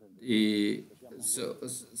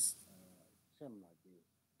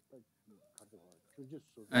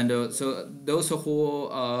and so those who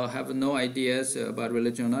have no ideas about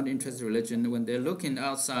religion, not interested in religion, when they're looking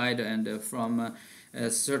outside and from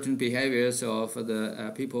certain behaviors of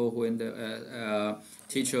the people who in the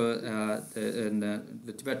teacher in the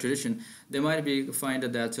Tibet tradition, they might find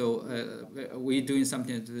that we doing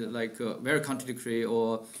something like very contradictory,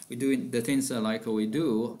 or we doing the things like we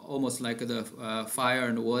do, almost like the fire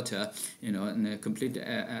and water, and completely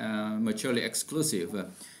maturely exclusive.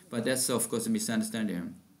 But that's of course a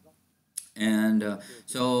misunderstanding. And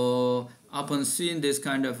so upon seeing this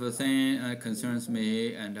kind of a thing, concerns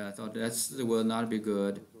me, and I thought that will not be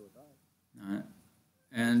good.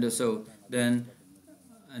 And so then,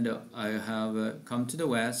 I have come to the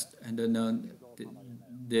West, and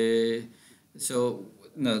so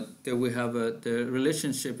no, we have the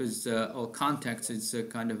relationship is or context is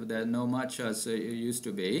kind of that no much as it used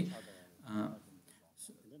to be.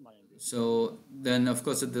 So then, of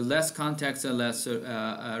course, the less context, the less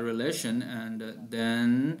relation, and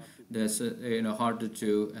then there's harder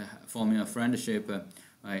to form a friendship,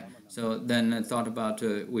 right? So then I thought about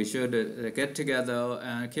we should get together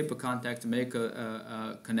and keep a contact, make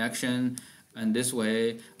a connection, and this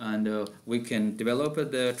way, and we can develop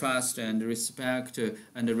the trust and respect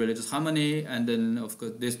and the religious harmony, and then of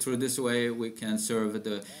course through this way we can serve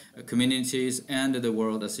the communities and the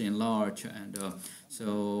world as in large. And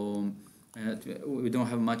so we don't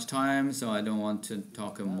have much time, so I don't want to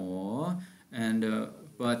talk more. And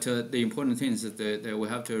but the important thing is that we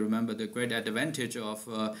have to remember the great advantage of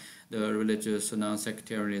the religious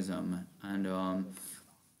non-sectarianism, and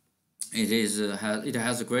it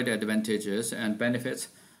has great advantages and benefits,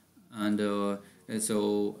 and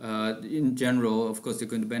so in general, of course,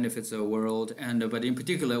 it's going to benefit the world, and but in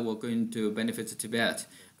particular, we're going to benefit Tibet,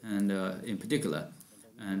 and in particular,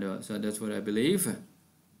 and so that's what I believe.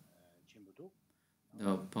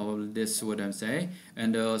 Probably this is what I'm saying,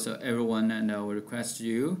 and so everyone, and I will request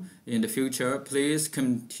you in the future, please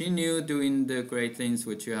continue doing the great things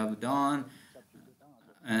which you have done.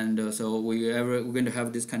 And so we're going to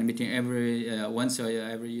have this kind of meeting once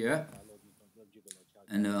every year,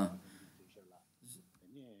 and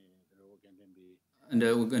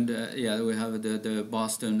we're going to we have the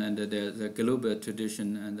Boston and the Global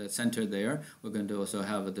tradition and the center there. We're going to also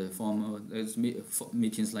have the form of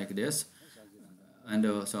meetings like this, and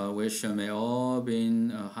so I wish may all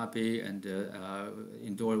be happy and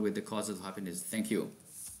endure with the cause of happiness. Thank you.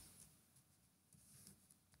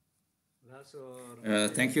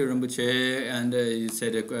 Thank you, Rinpoche, and you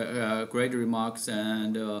said great remarks,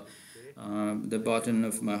 and the bottom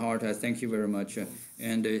of my heart, I thank you very much.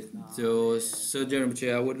 And so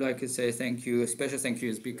Rinpoche, I would like to say thank you, special thank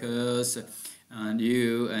yous, because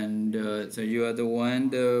you so you are the one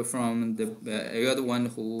you are the one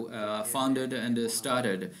who founded and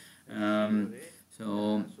started.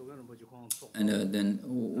 So and then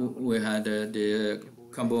we had the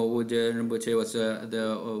Kambo Rinpoche was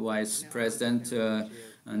the vice president,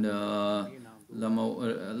 and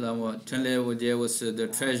Lama Chenle was the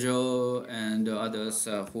treasurer, and others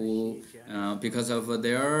who, because of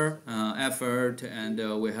their effort, and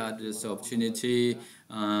we had this opportunity,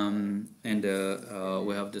 and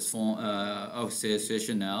we have this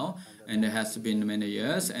association now, and it has been many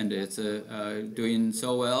years, and it's doing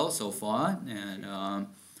so well so far, and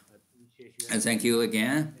thank you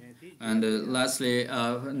again. And lastly,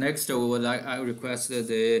 next I request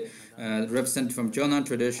the representative from Jonang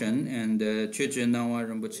tradition and Chögyam Nawa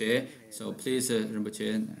Rinpoche. So please,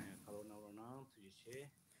 Rinpoche.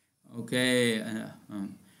 Okay.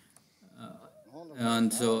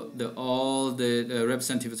 And so all the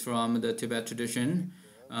representatives from the Tibet tradition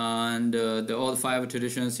and all 5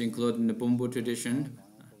 traditions, including the Bumbu tradition,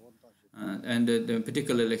 and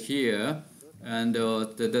particularly here, and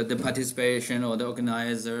the participation or the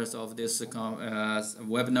organizers of this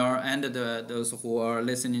webinar, and those who are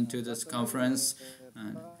listening to this conference,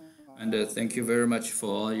 and thank you very much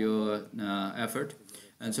for your effort.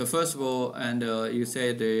 And so first of all, and you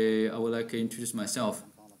said I would like to introduce myself.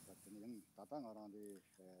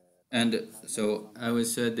 And so I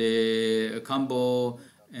was the Kambo,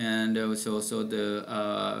 and I was also the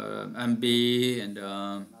MB, and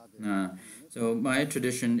so my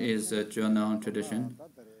tradition is a Jonang tradition,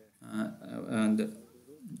 and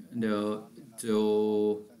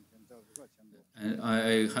so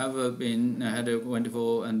I had a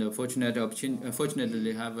wonderful and fortunate opportunity.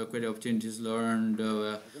 Fortunately, have a great opportunity to learn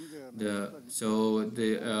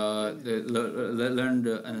learned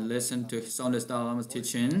and listened to His Holiness Dalai Lama's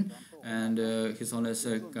teaching, and His Holiness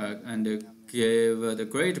and gave the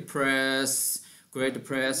great praise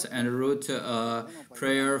and wrote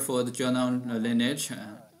prayer for the Jonang lineage,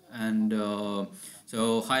 and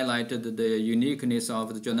so highlighted the uniqueness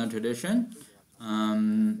of the Jonang tradition,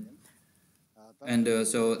 and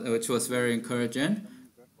so which was very encouraging.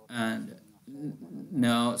 And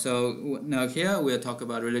now here we'll talk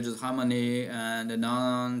about religious harmony and the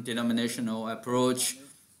non-denominational approach.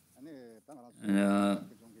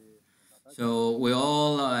 So we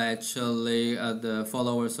all are actually the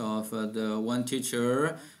followers of the one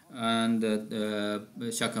teacher, and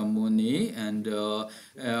Shakyamuni, and the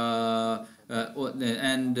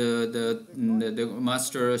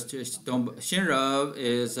master Shinra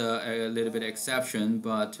is a little bit exception,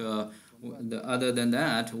 but other than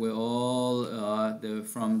that, we're all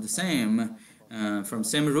from same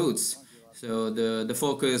roots. So the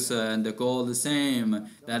focus and the goal the same.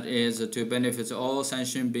 That is to benefit all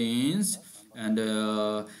sentient beings and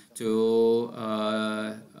to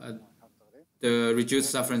reduce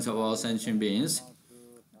sufferings of all sentient beings.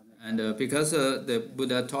 And because the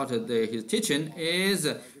Buddha taught his teaching is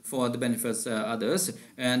for the benefits of others,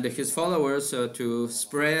 and his followers to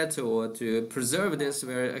spread or to preserve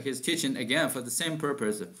his teaching again for the same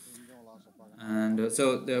purpose. And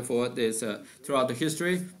so therefore this throughout the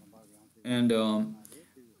history, and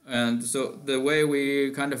so the way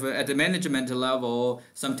we kind of at the management level,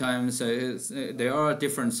 sometimes there are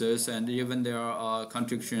differences and even there are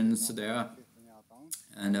contradictions there.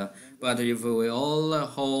 And but if we all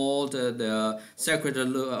hold the sacred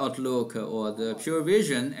outlook or the pure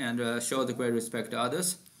vision and show the great respect to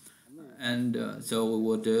others, and so we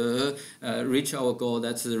would reach our goal.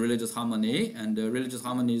 That's the religious harmony, and religious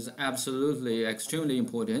harmony is absolutely extremely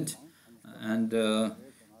important. And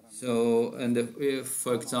if,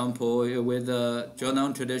 for example, with the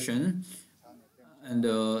Jonang tradition and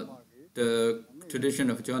the tradition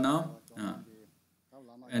of Jonang,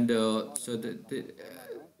 and so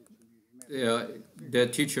the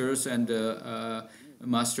teachers and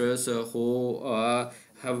masters who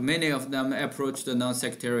have many of them approached the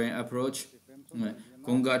non-sectarian approach.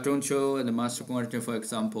 Gunga Trungcho and the Master Gunga, for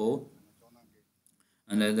example,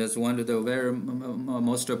 and that's one of the very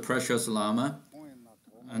most precious Lama.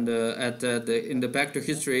 And in the back to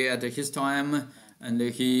history, at his time, and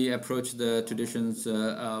he approached the traditions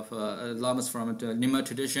of lamas from the Nima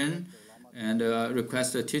tradition and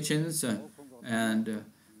requested teachings, and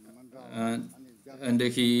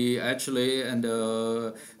he actually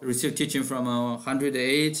received teaching from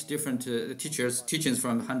 108 different teachings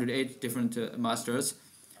from 108 different masters,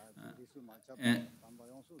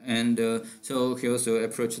 and so he also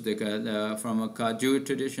approached from Kaju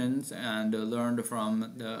traditions and learned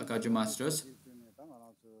from the Kaju masters.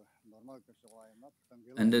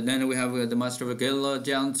 And then we have the master of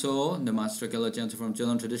Gyaltsab, the master Gyaltsab from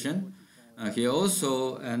Jonang tradition. He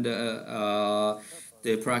also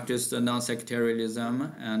they practiced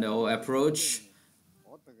non-sectarianism and approach,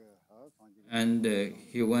 and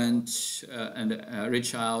he went and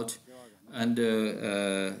reached out and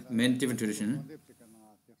many different traditions.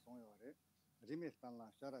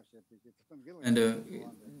 And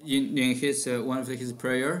in his one of his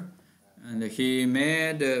prayer, and he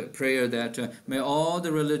made a prayer that may all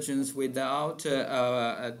the religions without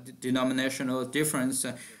denominational difference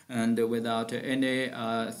and without any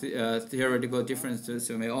theoretical differences,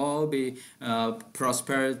 may all be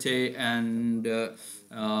prosperity and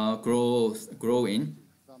growing.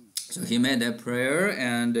 So he made that prayer,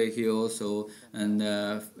 and he also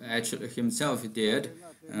actually himself did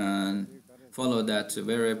follow that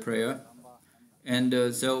very prayer. And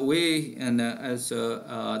so we, as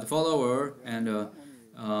the follower, and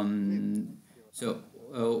so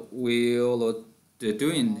we all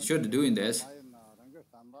should doing this.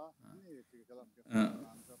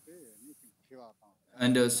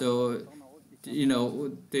 And so,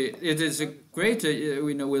 it is a great,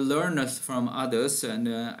 we learn from others,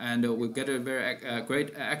 and we get a very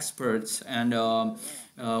great experts and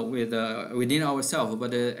within ourselves.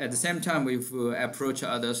 But at the same time, if we approach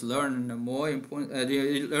others, learn more important,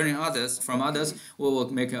 learning others from others, we will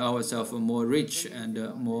make ourselves more rich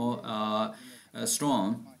and more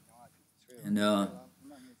strong. And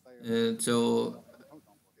so,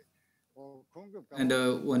 and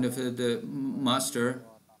one of the master.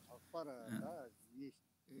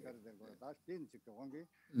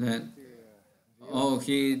 The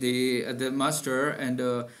master and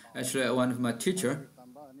actually one of my teacher,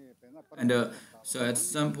 and so at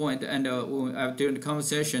some point, and during the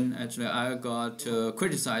conversation, actually I got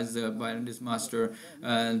criticized by this master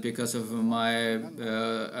because of my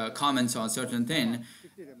comments on certain thing,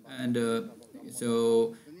 and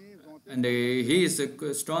so. And he is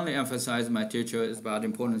strongly emphasized, my teacher, is about the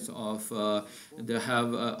importance of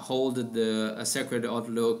hold the sacred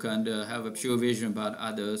outlook and have a pure vision about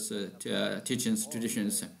others' teachings,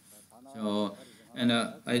 traditions. So, and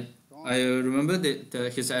I remember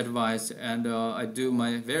his advice, and I do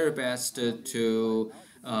my very best to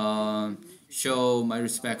show my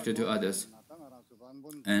respect to others.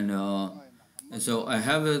 And so I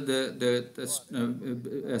have a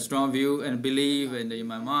strong view and belief in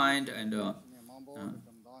my mind, and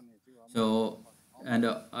so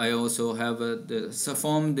I also have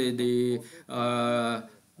formed the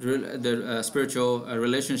spiritual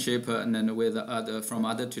relationship and then with from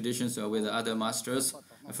other traditions or with other masters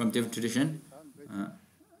from different tradition.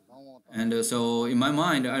 So in my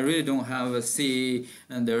mind, I really don't see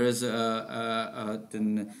and there is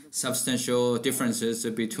substantial differences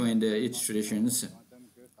between each traditions.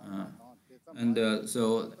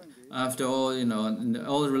 So after all,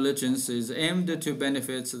 all religions is aimed to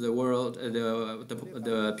benefit the world,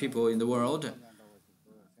 the people in the world,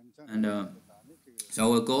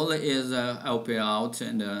 so our goal is helping out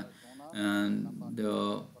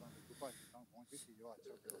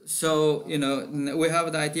so we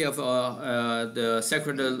have the idea of the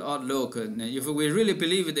sacred outlook. If we really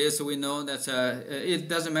believe this, we know that it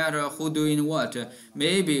doesn't matter who doing what.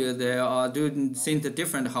 Maybe they are doing things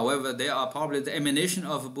different. However, they are probably the emanation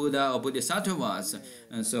of Buddha or Bodhisattvas,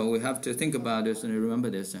 and so we have to think about this and remember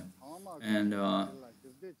this. And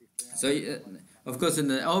so, of course, in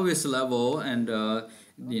the obvious level, and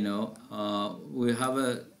we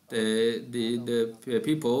have the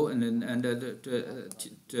people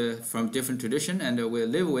from different tradition, and we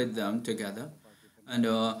live with them together. And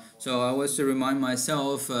so I was to remind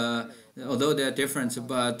myself, although they are different,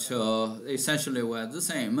 but essentially we're the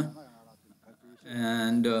same.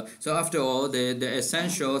 And so after all, the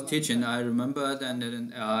essential teaching I remembered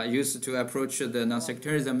and used to approach the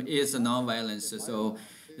non-sectarianism is non-violence. So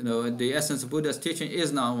the essence of Buddha's teaching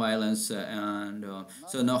is non-violence, and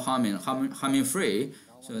so no harming free.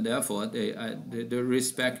 So therefore, they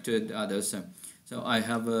respect others. So I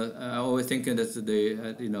always think that the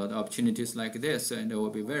opportunities like this and it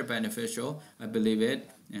will be very beneficial. I believe it,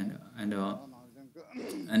 and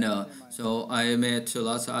so I met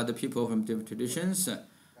lots of other people from different traditions,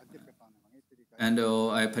 and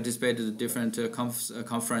I participated in different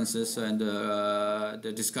conferences and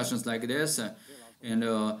the discussions like this, and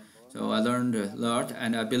so I learned a lot,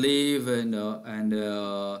 and I believe,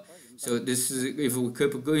 so this is, if we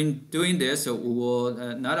keep doing this, we will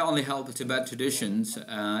not only help Tibetan traditions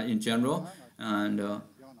in general,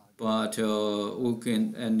 but we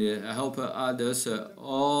can help others,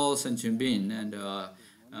 all sentient beings, and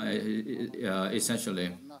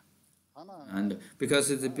essentially. And because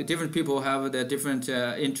the different people have their different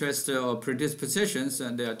interests or predispositions,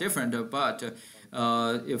 and they are different, but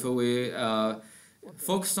if we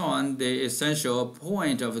focus on the essential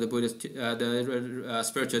point of the Buddhist,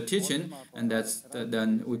 spiritual teaching, and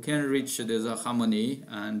then we can reach this harmony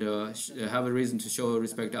and have a reason to show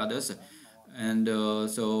respect to others. And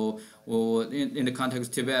so in the context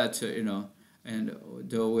of Tibet, and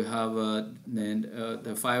though we have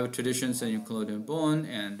the 5 traditions, including Bon,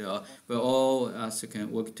 and we all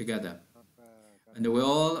can work together, and we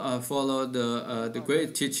all follow the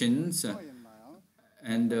great teachings.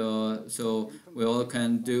 And so we all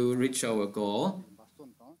can reach our goal,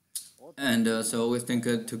 and so we think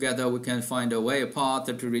together we can find a way, a path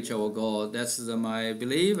to reach our goal. That's my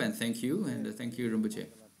belief, and thank you, Rinpoche.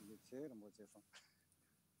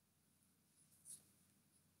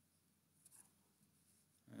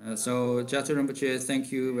 So Gyaltsab Rinpoche,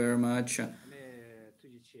 thank you very much.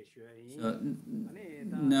 So,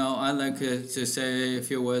 now I'd like to say a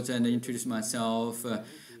few words and introduce myself.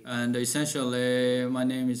 And essentially, my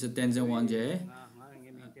name is Tenzin Wangyal,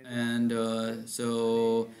 and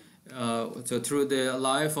so through the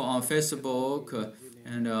live on Facebook,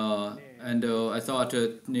 and I thought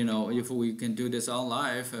if we can do this on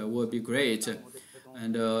live, it would be great.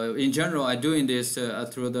 And in general, I'm doing this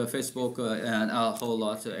through the Facebook, and a whole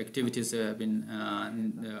lot of activities have been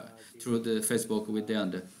through the Facebook with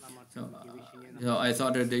them. So I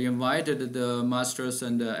thought that they invited the masters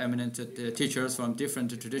and the eminent teachers from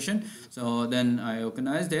different traditions. So then I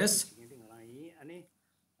organized this.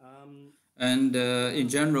 And in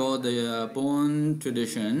general, the Bon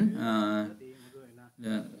tradition,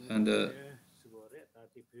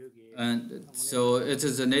 and so it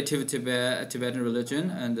is a native Tibetan religion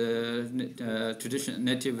and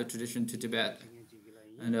native tradition to Tibet.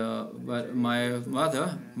 And but my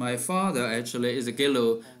father actually is a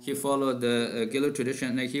Gyaltsab. He followed the Gyaltsab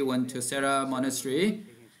tradition, and he went to Sera Monastery,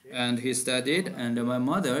 and he studied. And my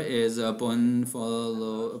mother is a Bon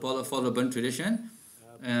follow Bon tradition,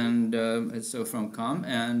 and so from Kham.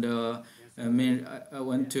 And I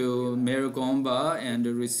went to Merigomba and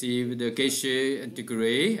received the Geshe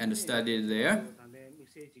degree and studied there.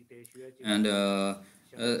 And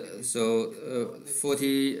so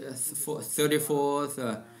 34th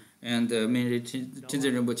and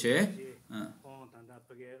Tenzin Rinpoche,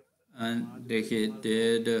 and he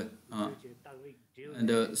did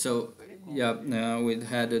And so, yeah, we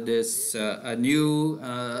had this a new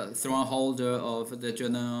throne holder of the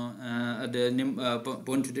Jonang, the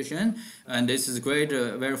Bon tradition, and this is great,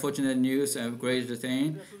 very fortunate news, a great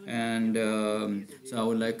thing, and so I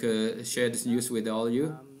would like to share this news with all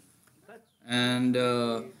you. And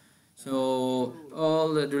so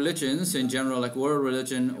all the religions in general, like world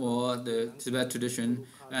religion or the Tibet tradition,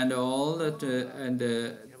 and all that,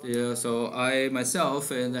 so I myself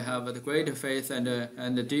have a great faith and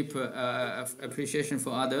a deep appreciation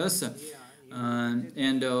for others. So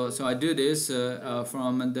I do this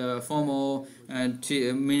from the formal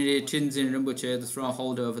Tenzin Rinpoche, the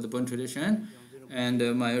strongholder of the Bon tradition, and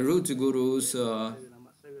my root gurus.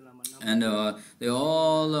 And they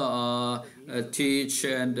all teach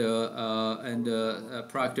and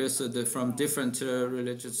practice from different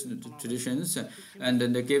religious traditions, and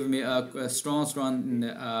then they give me a strong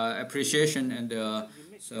appreciation, and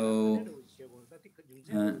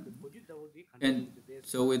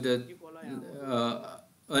so with the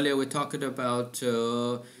earlier we talked about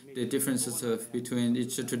the differences between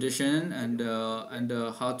each tradition and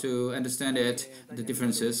how to understand it, the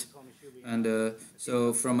differences. And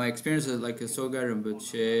so from my experiences like Sogan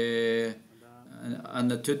Rinpoche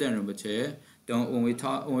and the Tibetan Rinpoche,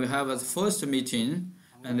 when we have a first meeting,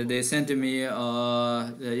 and they sent me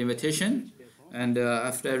the invitation, and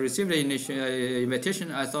after I received the initial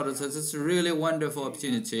invitation, I thought this is a really wonderful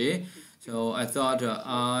opportunity. So I thought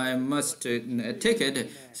I must take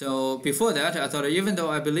it. So before that, I thought even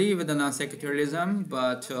though I believe in the non-sectarianism,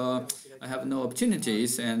 but I have no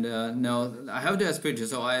opportunities, and no, I have the aspiration,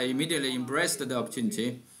 so I immediately embraced the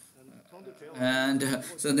opportunity. And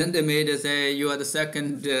so then they made us say, you are the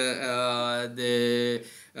second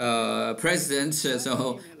president,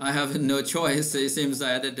 so I have no choice, it seems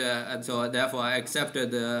like, and so therefore I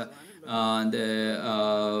accepted the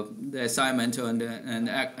assignment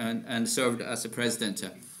and served as a president.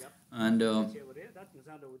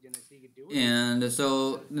 And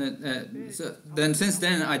so then since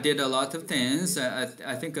then I did a lot of things.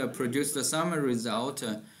 I think I produced some result,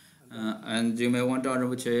 and Jigme Wangdrak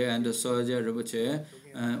Rinpoche and Sogan Rinpoche,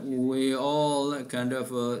 we all kind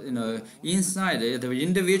of inside the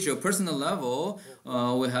individual personal level,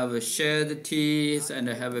 we have shared teas and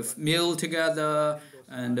have a meal together,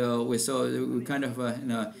 and we kind of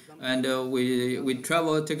and we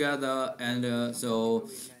travel together, and so.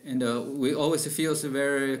 And we always feel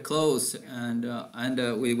very close, and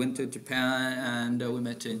we went to Japan, and we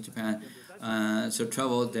met in Japan, so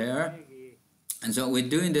traveled there, and so we're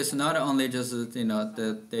doing this not only just as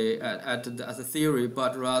a theory,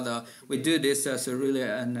 but rather we do this as a really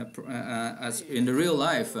as in the real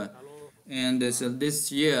life. And so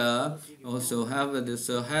this year also have this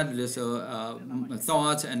had this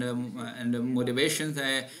thought and motivation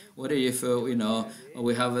that what if we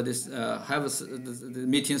have this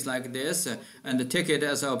meetings like this, and take it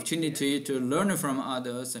as an opportunity to learn from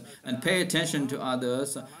others and pay attention to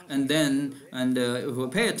others, and then if we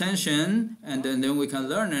pay attention, and then we can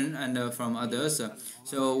learn from others.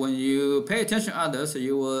 So when you pay attention to others,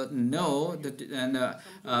 you will know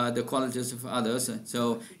the qualities of others.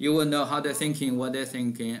 So you will know how they're thinking, what they're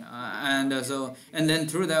thinking, and then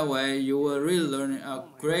through that way you will really learn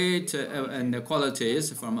great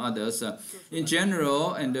qualities from others in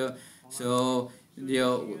general. And so we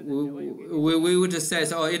would just say,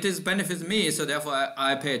 so it is benefits me, so therefore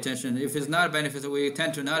I pay attention. If it's not benefits, we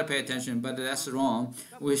tend to not pay attention, but that's wrong.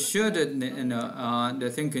 We should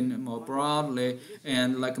thinking more broadly,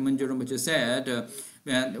 and like Mingyur just said,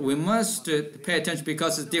 and we must pay attention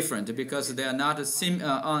because it's different, because they are not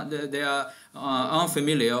they are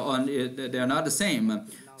unfamiliar, or they are not the same.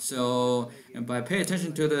 So by paying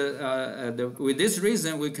attention to with this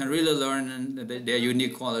reason, we can really learn their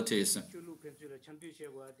unique qualities.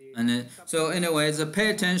 And so anyways, pay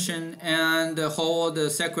attention and hold a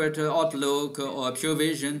sacred outlook or pure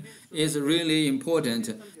vision is really important,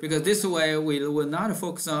 because this way we will not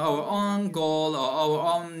focus on our own goal or our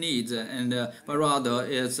own needs, but rather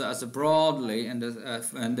it's as broadly and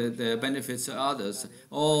the benefits others,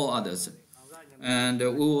 all others. And we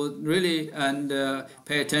will really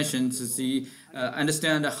pay attention to see,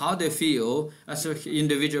 understand how they feel as an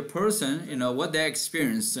individual person, what they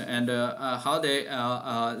experience, and how they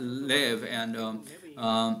live, and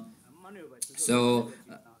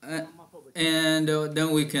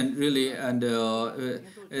then we can really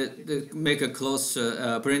make a close,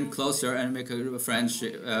 bring closer, and make a friends.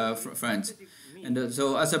 And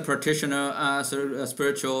so as a practitioner, as a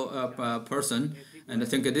spiritual person, and I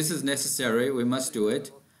think this is necessary, we must do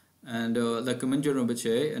it. And like Mingyur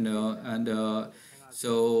Rinpoche,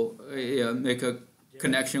 so make a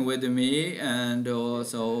connection with me, and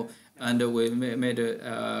also we made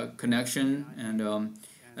a connection, and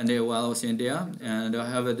while I was in India, and I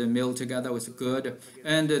have the meal together. It was good.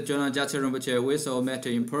 And Jonang Rinpoche, we also met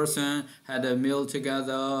in person, had a meal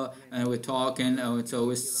together, and we talking, and so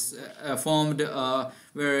we formed a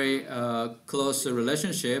very close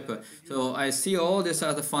relationship. So I see all these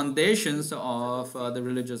are the foundations of the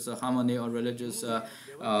religious harmony or religious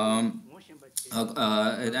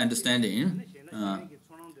understanding.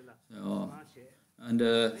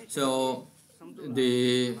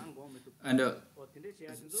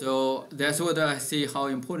 So that's what I see how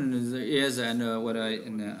important it is, and what I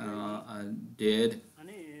did.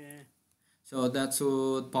 So that's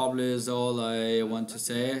what probably is all I want to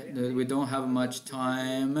say. We don't have much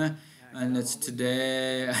time, and it's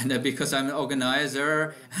today, and because I'm an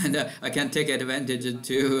organizer, and I can take advantage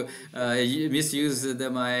to misuse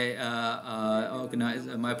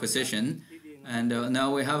my position. And now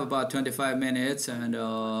we have about 25 minutes, and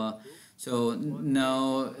so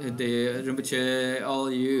now the Rinpoche,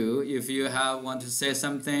 all you, if you want to say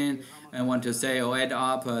something and want to say or add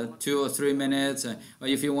up 2 or 3 minutes, or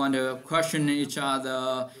if you want to question each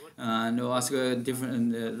other and ask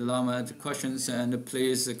different Lama questions, and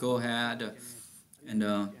please go ahead. And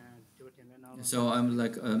so I'm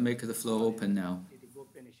like make the floor open now.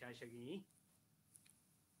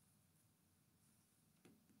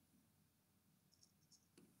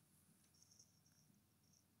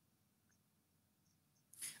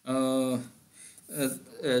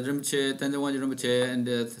 Rinpoche, Tenzin Rinpoche, and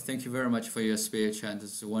thank you very much for your speech, and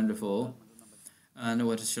it's wonderful. And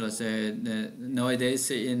what should I say? Nowadays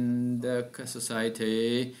in the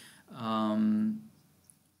society,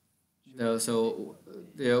 so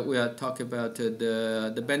we are talking about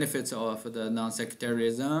the benefits of the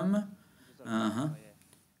non-sectarianism,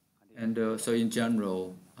 and so in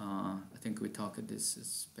general, I think we talk this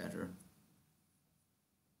is better.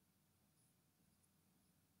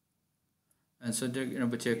 And so,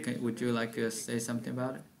 Rinpoche, would you like to say something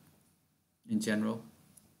about it in general?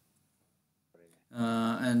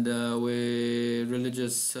 And we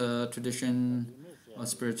religious tradition or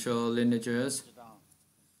spiritual lineages,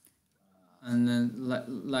 and then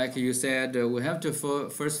like you said, we have to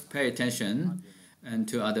first pay attention and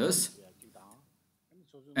to others,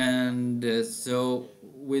 and so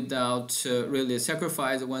without really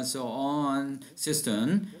sacrifice one's own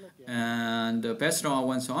system and pass on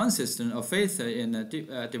one's own system of faith in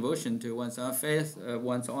devotion to one's own faith,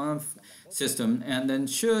 one's own system, and then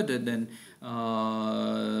should then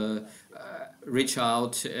reach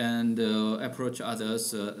out and approach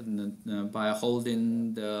others by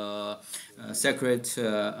holding the sacred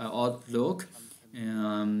outlook,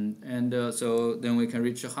 and so then we can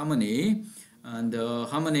reach harmony. And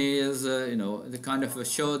harmony is, the kind of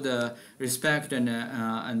show the respect and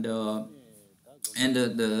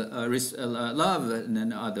love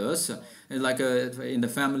in others, like in the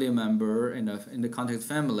family member, in the context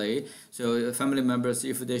family. So family members,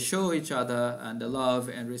 if they show each other and the love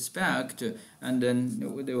and respect, and then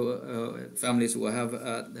the families will have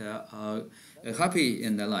happy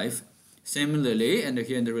in their life. Similarly, and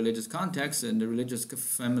here in the religious context, in the religious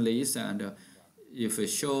families, and if we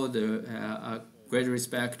show the great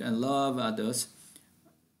respect and love others,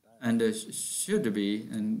 and should be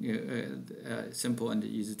simple and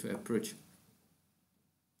easy to approach.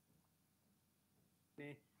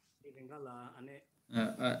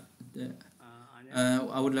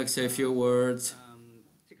 I would like to say a few words.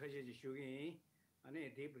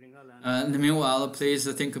 Meanwhile, please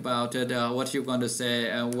think about it, what you're going to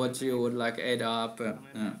say and what you would like to add up.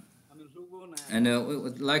 And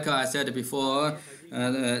like I said before,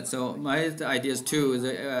 so my ideas too is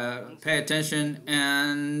pay attention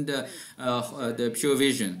and the pure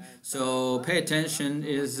vision. So pay attention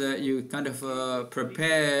is you kind of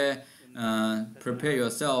prepare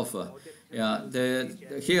yourself.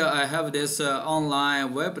 Here I have this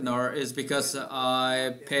online webinar is because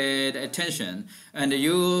I paid attention, and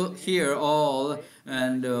you here all,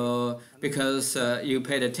 and because you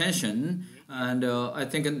paid attention. And I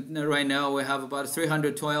think right now we have about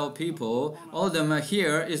 312 people. All of them are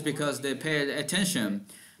here is because they paid attention.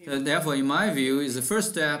 So therefore, in my view, is the first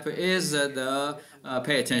step is the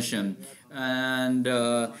pay attention. And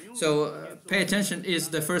so pay attention is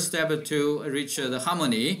the first step to reach the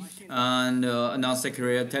harmony and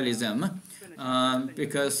non-sectarianism.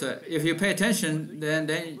 Because if you pay attention, then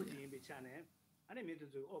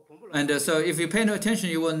And so if you pay no attention,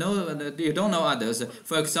 you will know that you don't know others.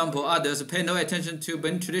 For example, others pay no attention to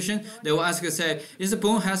Bon tradition. They will ask you, say, is the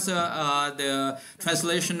Bon has the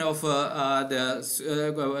translation of the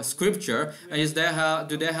scripture? Is there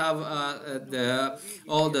do they have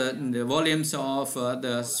all the volumes of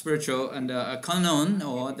the spiritual and canon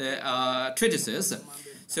or the treatises?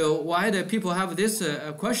 So why the people have this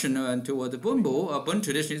question toward the Bon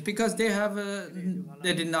tradition is because they have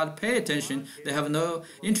they did not pay attention. They have no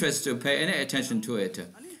interest to pay any attention to it,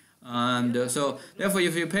 and so therefore,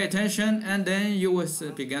 if you pay attention, and then you will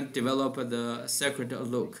begin to develop the sacred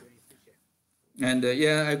look. And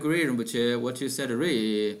yeah, I agree with what you said,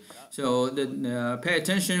 really. So the pay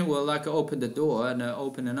attention will like open the door and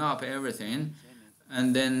opening up everything,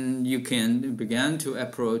 and then you can begin to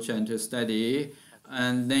approach and to study.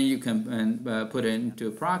 And then you can put it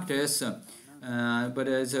into practice. But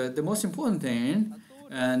it's the most important thing,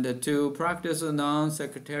 and to practice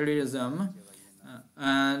non-sectarianism.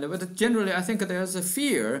 But generally, I think there's a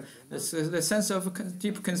fear, the sense of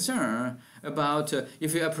deep concern about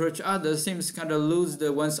if you approach others, seems kind of lose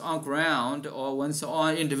one's own ground or one's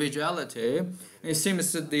own individuality. It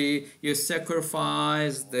seems that you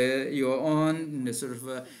sacrifice your own sort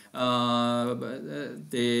of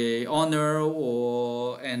the honor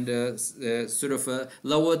and sort of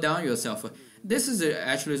lower down yourself. This is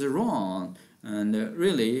actually wrong. And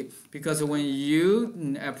really, because when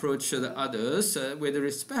you approach the others with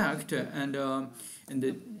respect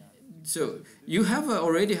so you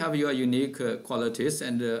already have your unique qualities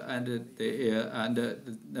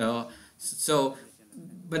so.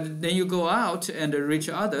 But then you go out and reach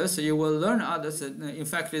others, you will learn others. In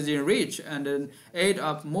fact, is enrich and aid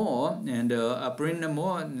up more and bring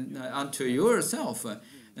more onto yourself.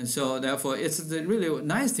 And so, therefore, it's a really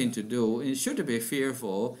nice thing to do. You should be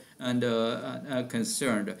fearful and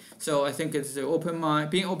concerned. So I think it's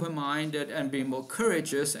being open-minded and being more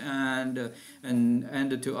courageous and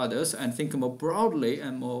to others, and think more broadly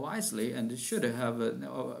and more wisely, and should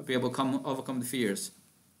be able to overcome the fears.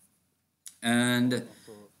 And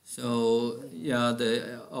so yeah,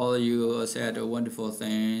 all you said a wonderful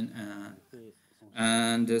thing,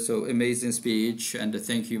 and so amazing speech, and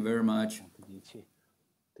thank you very much.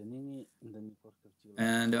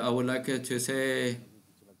 And I would like to say,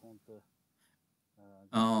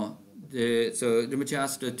 so Rinpoche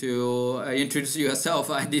asked to introduce yourself.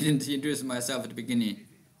 I didn't introduce myself at the beginning.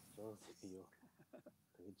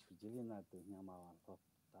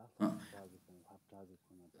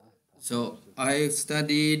 So I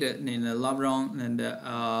studied in Lavrong and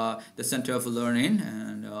the Center of Learning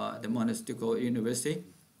and the Monastical University.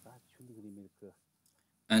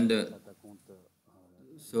 And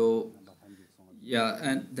so yeah,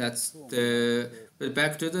 and that's but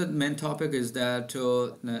back to the main topic is that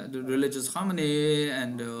the religious harmony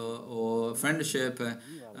and or friendship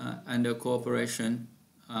and cooperation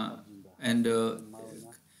and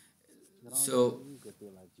so.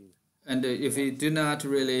 And if we do not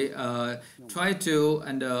really try to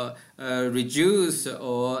reduce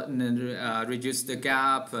or reduce the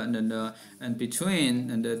gap and between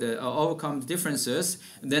and overcome differences,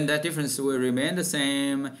 then that difference will remain the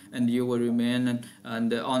same, and you will remain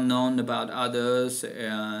unknown about others,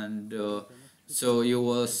 and so you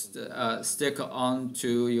will stick on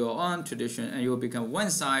to your own tradition, and you will become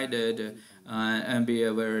one-sided and be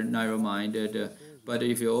very narrow-minded. But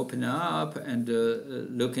if you open up and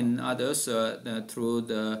look in others through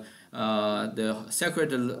the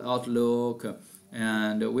sacred outlook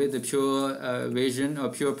and with the pure vision or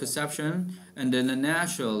pure perception, and then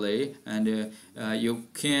naturally, and you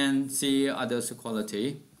can see others'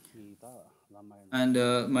 quality. And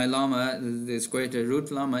my Lama, this great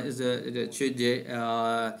root Lama, is the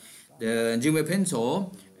Jigme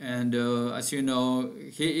Pinto. And as you know,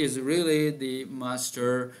 he is really the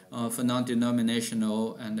master for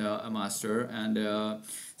non-denominational and a master. And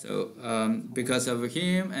so because of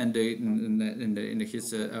him and in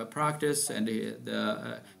his practice, and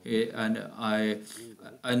I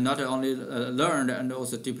not only learned and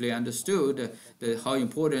also deeply understood how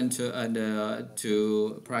important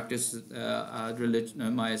to practice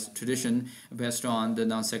religion, my tradition based on the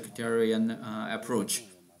non-sectarian approach.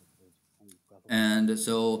 And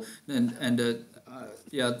so,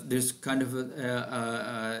 yeah, this kind of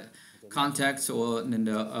contacts or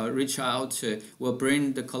reach out will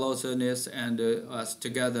bring the closeness and us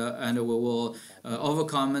together, and we will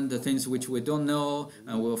overcome the things which we don't know,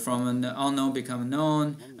 and we'll from an unknown become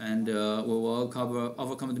known, and we will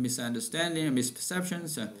overcome the misunderstanding and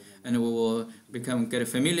misperceptions, and we will get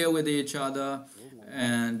familiar with each other,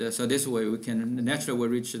 and so this way we can naturally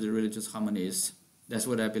reach the religious harmonies. That's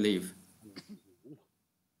what I believe.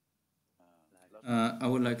 I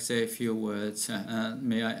would like to say a few words.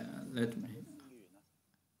 May I let me?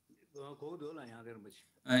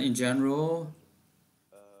 In general,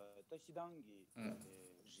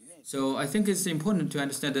 so I think it's important to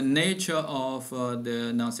understand the nature of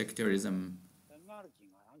the non-sectarianism,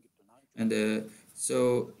 and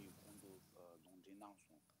so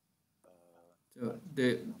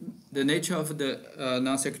the nature of the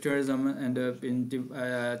non-sectarianism and been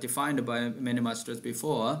defined by many masters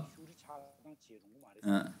before,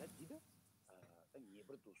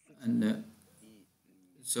 and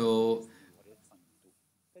so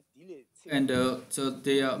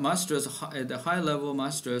the masters, the high-level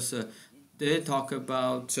masters, they talk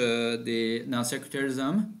about the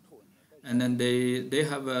non-sectarianism, and then they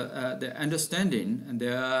have the understanding and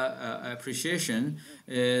their appreciation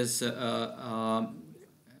is and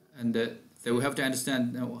they will have to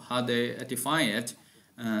understand how they define it,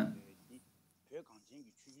 and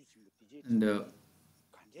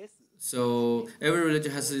so every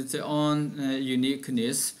religion has its own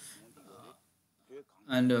uniqueness,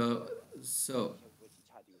 and so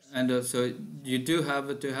you do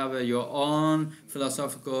have to have your own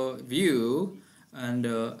philosophical view and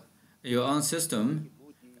your own system,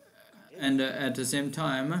 and at the same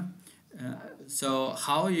time, so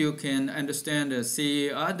how you can understand,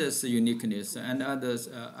 see others' uniqueness and others'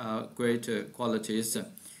 great qualities,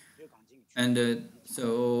 and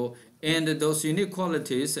so and those unique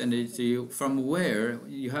qualities, and from where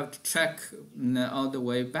you have to track all the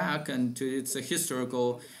way back and to its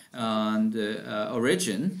historical and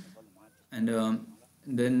origin, and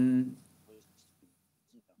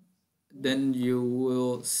then you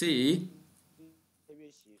will see,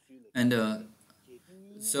 and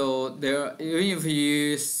so there, even if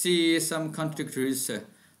you see some contradictories,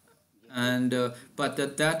 and but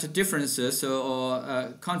that differences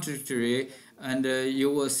or contradictory, and you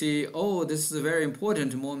will see, oh, this is a very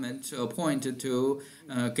important moment or point to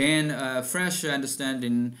gain fresh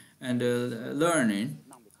understanding and learning,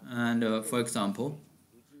 and for example,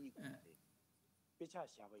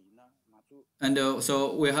 and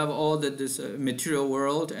so we have all this material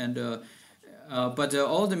world, and but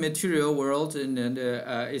all the material world and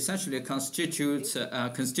essentially constitutes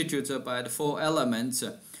by the four elements,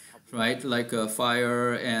 right? Like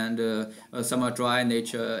fire, and some are dry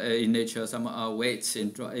nature in nature, some are weights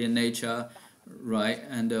in nature, right?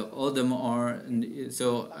 And all of them are,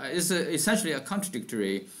 so it's essentially a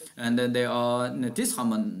contradictory, and then they are in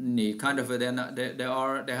disharmony, kind of. They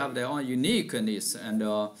have their own uniqueness, and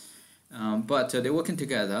but they're working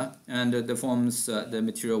together, and that forms the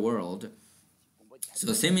material world.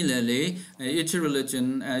 So similarly, each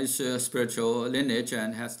religion has a spiritual lineage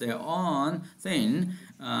and has their own thing,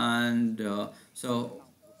 and so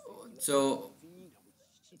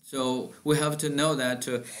we have to know that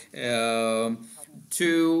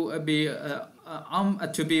to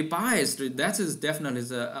be biased, that is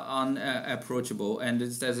definitely unapproachable, and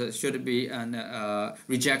it should be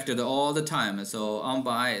rejected all the time. So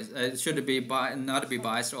unbiased, it should be not be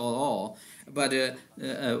biased at all. But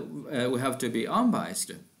we have to be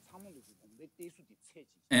unbiased.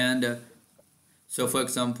 And so, for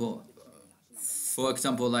example,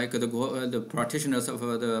 like the practitioners of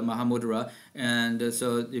the Mahamudra, and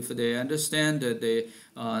so if they understand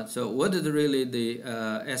so what is really the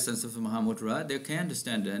essence of Mahamudra, they can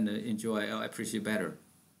understand and enjoy or appreciate better.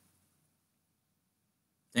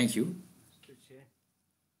 Thank you.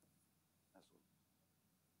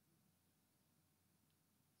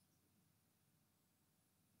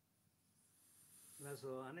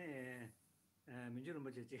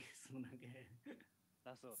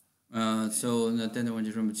 So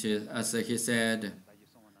Rinpoche, as he said,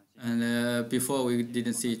 and before we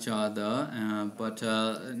didn't see each other, but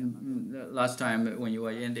last time when you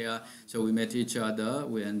were in India, so we met each other,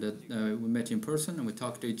 we met in person and we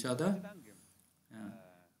talked to each other.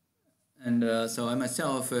 And so I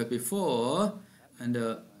myself before, and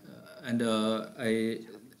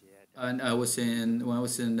I was when I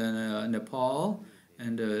was in Nepal,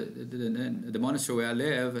 and the monastery where I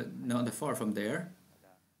live, not far from there,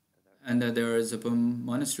 and there is a Burma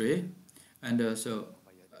monastery, and so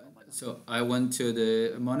I went to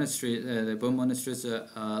the monastery, the Burma monastery's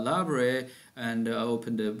library, and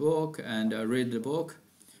opened the book and read the book,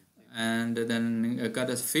 and then I got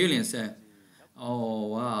a feeling, say, oh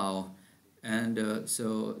wow. And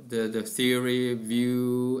so the theory,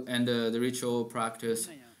 view, and the ritual practice,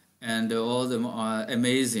 and all of them are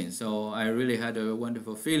amazing. So I really had a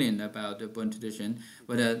wonderful feeling about the Burma tradition,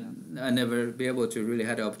 but I never be able to really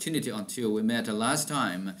had the opportunity until we met last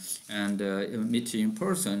time and meet in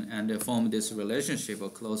person and form this relationship, a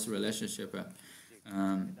close relationship.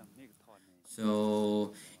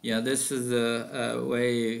 So yeah, this is the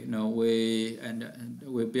way we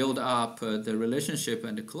build up the relationship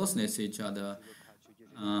and the closeness to each other.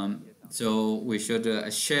 So we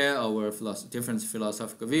should share our different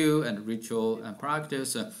philosophical view and ritual and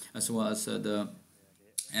practice, as well as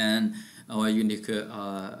our unique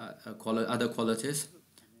other qualities.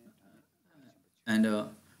 And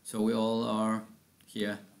so we all are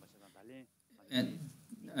here.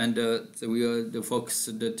 And so we are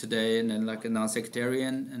focused today in like a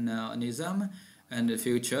non-sectarianism, and the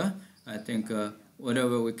future. I think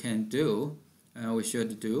whatever we can do, we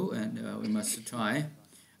should do, and we must try.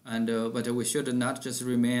 And but we should not just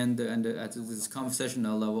remain at this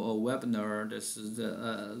conversational level or webinar this is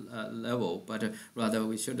level, but rather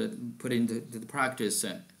we should put into the practice.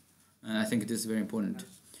 And I think this is very important.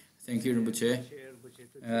 Thank you, Rinpoche.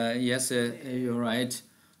 Yes, you're right.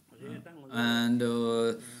 And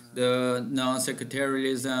the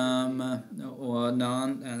non-sectarianism or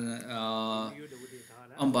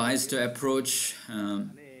non-unbiased approach,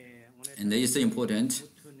 and is important.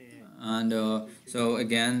 And so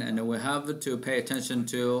again, and we have to pay attention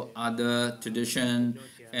to other tradition,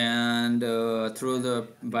 and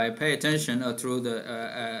by pay attention or through the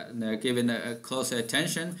giving a close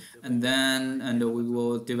attention, and we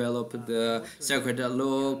will develop the sacred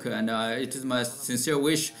look. And it is my sincere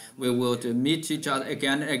wish we will meet each other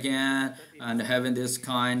again and again, and having this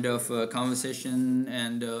kind of conversation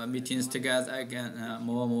and meetings together again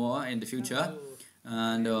more and more in the future.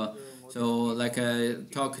 And so, like I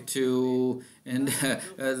talked to in the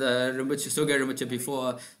Rinpoche, Sogan Rinpoche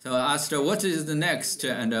before, so I asked her, what is the next?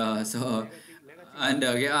 And he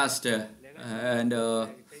asked, and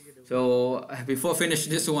so before finish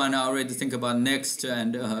this one, I already think about next,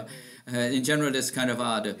 and in general, it's kind of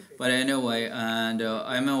hard. But anyway, and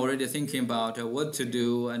I'm already thinking about what to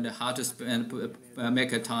do and how to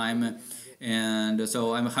make a time, and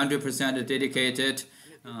so I'm 100% dedicated.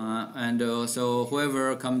 So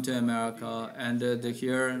whoever come to America, and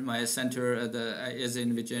here my center is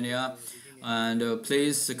in Virginia, and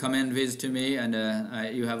please come and visit me, and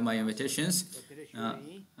you have my invitations.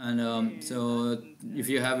 So if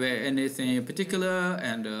you have anything in particular,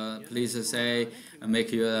 and please say and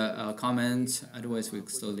make your comments. Otherwise, we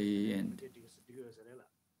slowly end.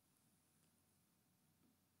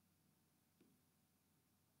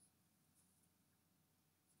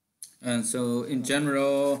 And so, in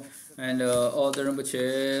general, and all the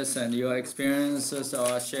Rinpoches and your experiences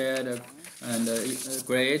are shared, and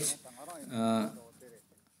great. I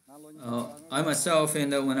myself,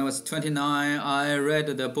 when I was 29, I read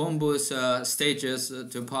the Bombu's stages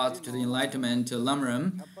to path to the enlightenment,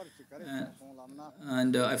 Lamrim,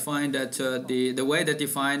 and I find that the way they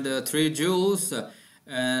define the three jewels,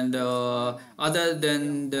 and other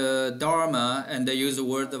than the Dharma, and they use the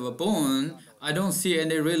word of a bone, I don't see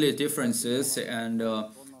any really differences. And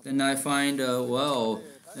then I find,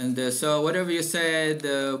 and so whatever you say,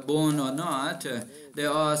 the bone or not, they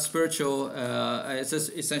are spiritual,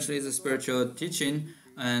 essentially it's a spiritual teaching.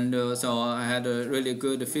 And so I had a really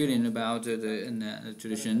good feeling about the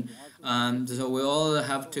tradition. So we all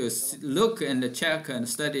have to look and check and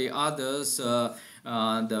study others, the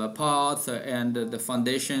path and the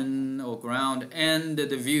foundation or ground and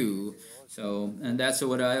the view. So, and that's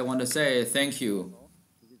what I want to say. Thank you.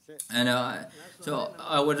 And so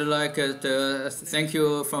I would like to thank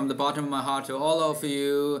you from the bottom of my heart to all of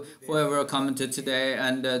you, whoever commented today,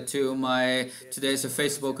 and to today's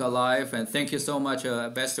Facebook Live. And thank you so much.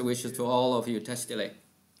 Best wishes to all of you. Testile.